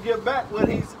 He's going to give back what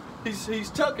he's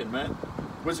tucking, man,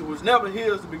 which was never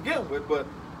his to begin with. But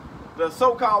the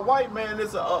so-called white man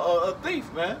is a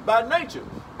thief, man, by nature.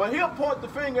 But he'll point the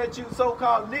finger at you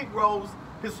so-called Negroes,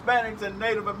 Hispanics, and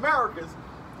Native Americans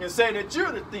and say that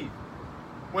you're the thief,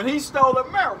 when he stole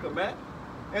America, man,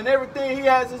 and everything he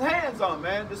has his hands on,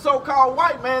 man. The so-called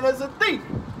white man is a thief.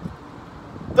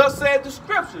 Thus said the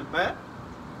scriptures, man.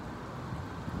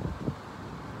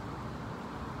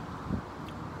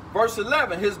 Verse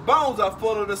 11, his bones are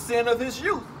full of the sin of his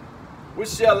youth, which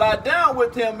shall lie down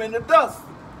with him in the dust.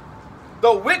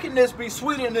 Though wickedness be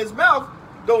sweet in his mouth,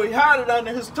 though he hide it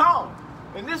under his tongue.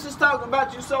 And this is talking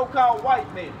about you so-called white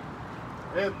men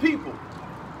and people,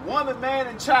 woman, man,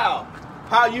 and child,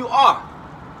 how you are.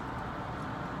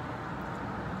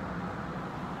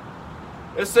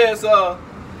 It says,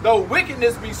 though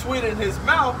wickedness be sweet in his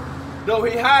mouth, though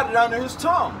he hide it under his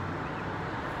tongue.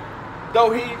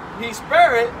 Though he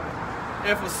spare it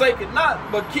and forsake it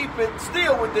not, but keep it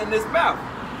still within his mouth.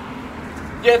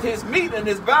 Yet his meat and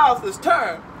his bowels is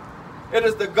turned. It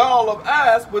is the gall of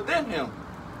asp within him.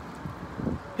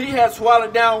 He hath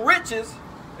swallowed down riches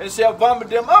and shall vomit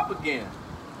them up again.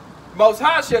 Most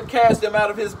High shall cast them out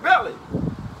of his belly.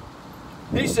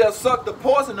 He shall suck the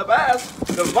poison of asp.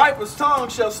 The viper's tongue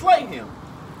shall slay him.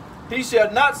 He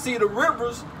shall not see the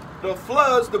rivers, the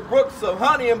floods, the brooks of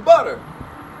honey and butter.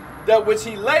 That which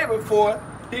he labored for,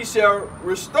 he shall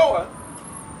restore,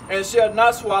 and shall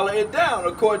not swallow it down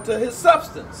according to his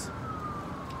substance.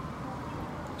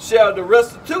 Shall the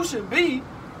restitution be,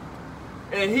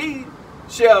 and he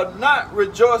shall not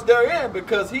rejoice therein,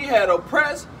 because he had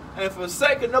oppressed and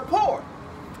forsaken the poor.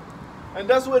 And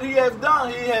that's what he has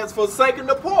done. He has forsaken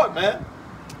the poor, man.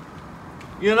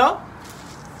 You know?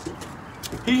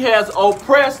 He has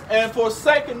oppressed and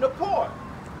forsaken the poor.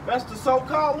 That's the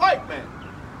so-called white man.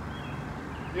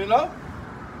 You know?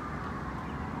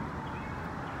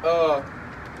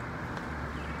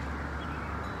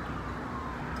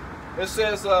 It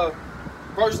says,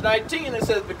 verse 19, it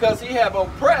says, because he have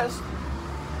oppressed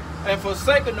and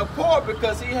forsaken the poor,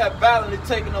 because he had violently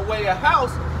taken away a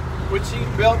house which he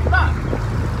built not.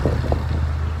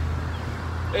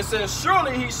 It says,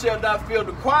 surely he shall not feel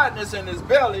the quietness in his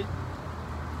belly.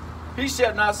 He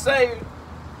shall not say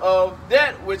of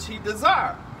that which he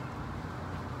desired.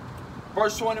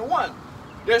 Verse 21,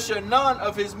 there shall none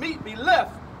of his meat be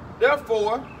left.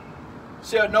 Therefore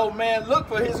shall no man look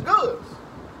for his goods.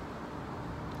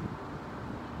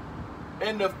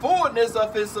 In the fullness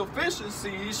of his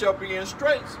sufficiency he shall be in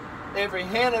straits. Every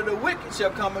hand of the wicked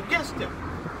shall come against him.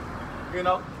 You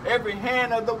know, every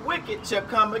hand of the wicked shall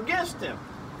come against him.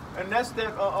 And that's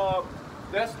that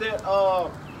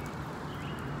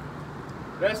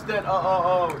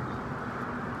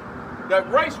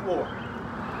race war.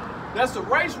 That's a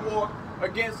race war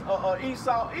against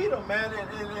Esau, Edom, man, and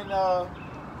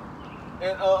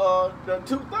the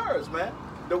 2/3, man,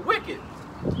 the wicked.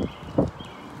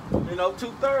 You know,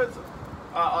 2/3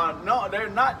 no, they're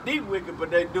not the wicked, but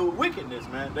they do wickedness,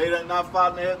 man. They are not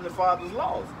following the Heavenly Father's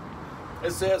laws.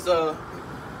 It says,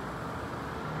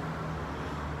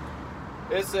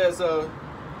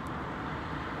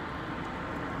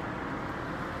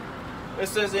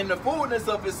 in the fullness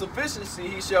of his sufficiency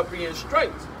he shall be in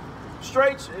straits.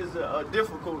 Straits is a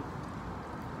difficult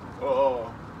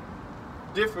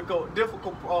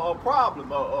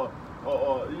problem,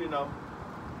 you know,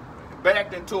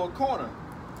 backed into a corner,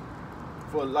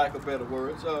 for lack of better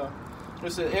words.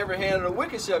 It says, every hand of the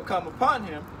wicked shall come upon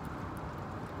him.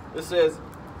 It says,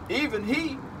 even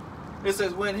he, it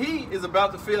says, when he is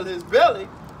about to fill his belly,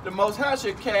 the Most High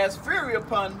shall cast fury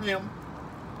upon him,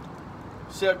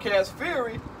 shall cast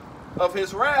fury of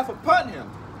his wrath upon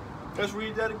him. Let's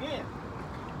read that again.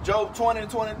 Job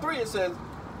 20:23, it says,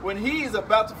 when he is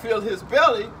about to fill his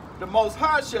belly, the Most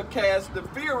High shall cast the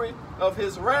fury of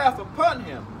his wrath upon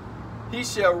him. He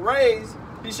shall rain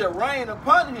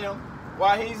upon him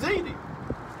while he's eating,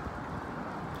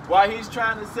 while he's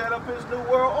trying to set up his new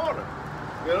world order.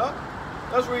 You know?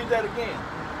 Let's read that again.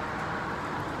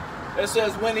 It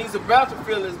says, when he's about to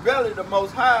fill his belly, the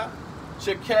Most High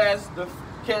shall cast the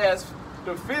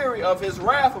fury of his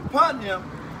wrath upon him,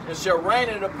 and shall rain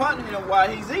it upon him while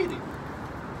he's eating.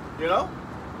 You know?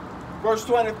 Verse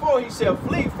 24, he shall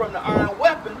flee from the iron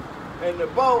weapon, and the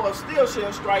bow of steel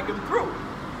shall strike him through.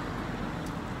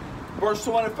 Verse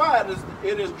 25,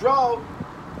 it is drawn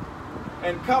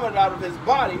and cometh out of his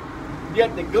body,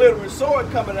 yet the glittering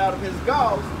sword cometh out of his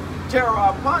galls, terror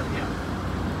upon him.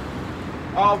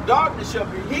 All darkness shall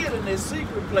be hid in his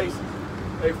secret places.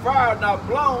 A fire not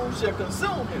blown shall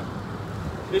consume him.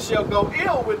 It shall go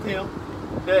ill with him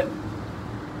that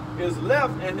is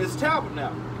left in his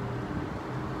tabernacle.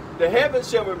 The heavens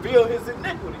shall reveal his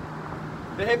iniquity.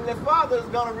 The Heavenly Father is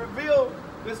going to reveal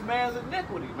this man's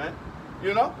iniquity, man.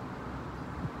 You know?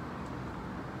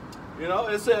 You know,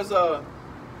 it says,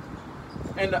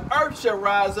 and the earth shall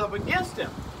rise up against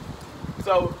him.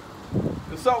 So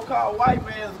the so-called white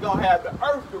man is going to have the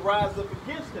earth to rise up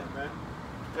against him, man,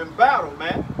 in battle,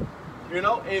 man. You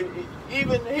know,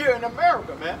 even here in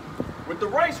America, man, with the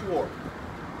race war,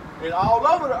 and all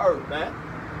over the earth, man.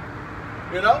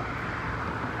 You know,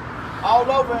 all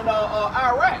over in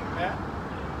Iraq, man.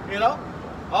 You know,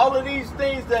 all of these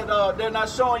things that they're not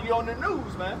showing you on the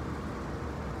news, man.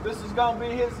 This is gonna be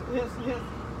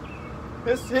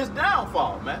his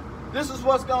downfall, man. This is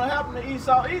what's gonna happen to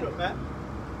Esau, Edom, man.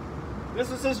 This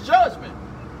is his judgment.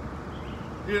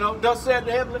 You know, thus said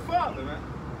the Heavenly Father, man.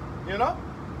 You know,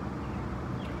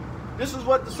 this is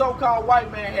what the so-called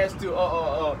white man has to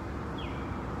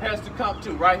come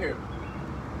to right here.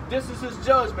 This is his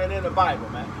judgment in the Bible,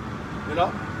 man. You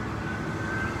know,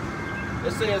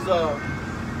 it says,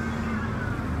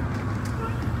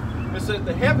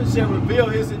 the heavens shall reveal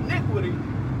his iniquity,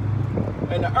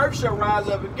 and the earth shall rise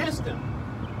up against him.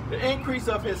 The increase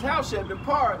of his house shall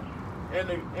depart, and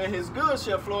his goods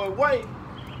shall flow away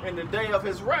in the day of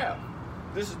his wrath.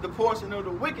 This is the portion of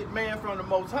the wicked man from the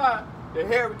Most High, the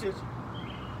heritage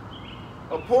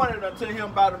appointed unto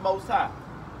him by the Most High.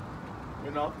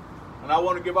 You know, and I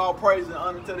want to give all praise and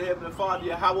honor to the Heavenly Father,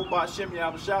 Yahweh Ba'Shem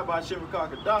Yahushua Ba'Shem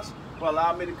Kakadash, for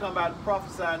allowing me to come out and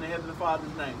prophesy in the Heavenly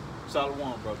Father's name.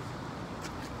 Shalom, brothers.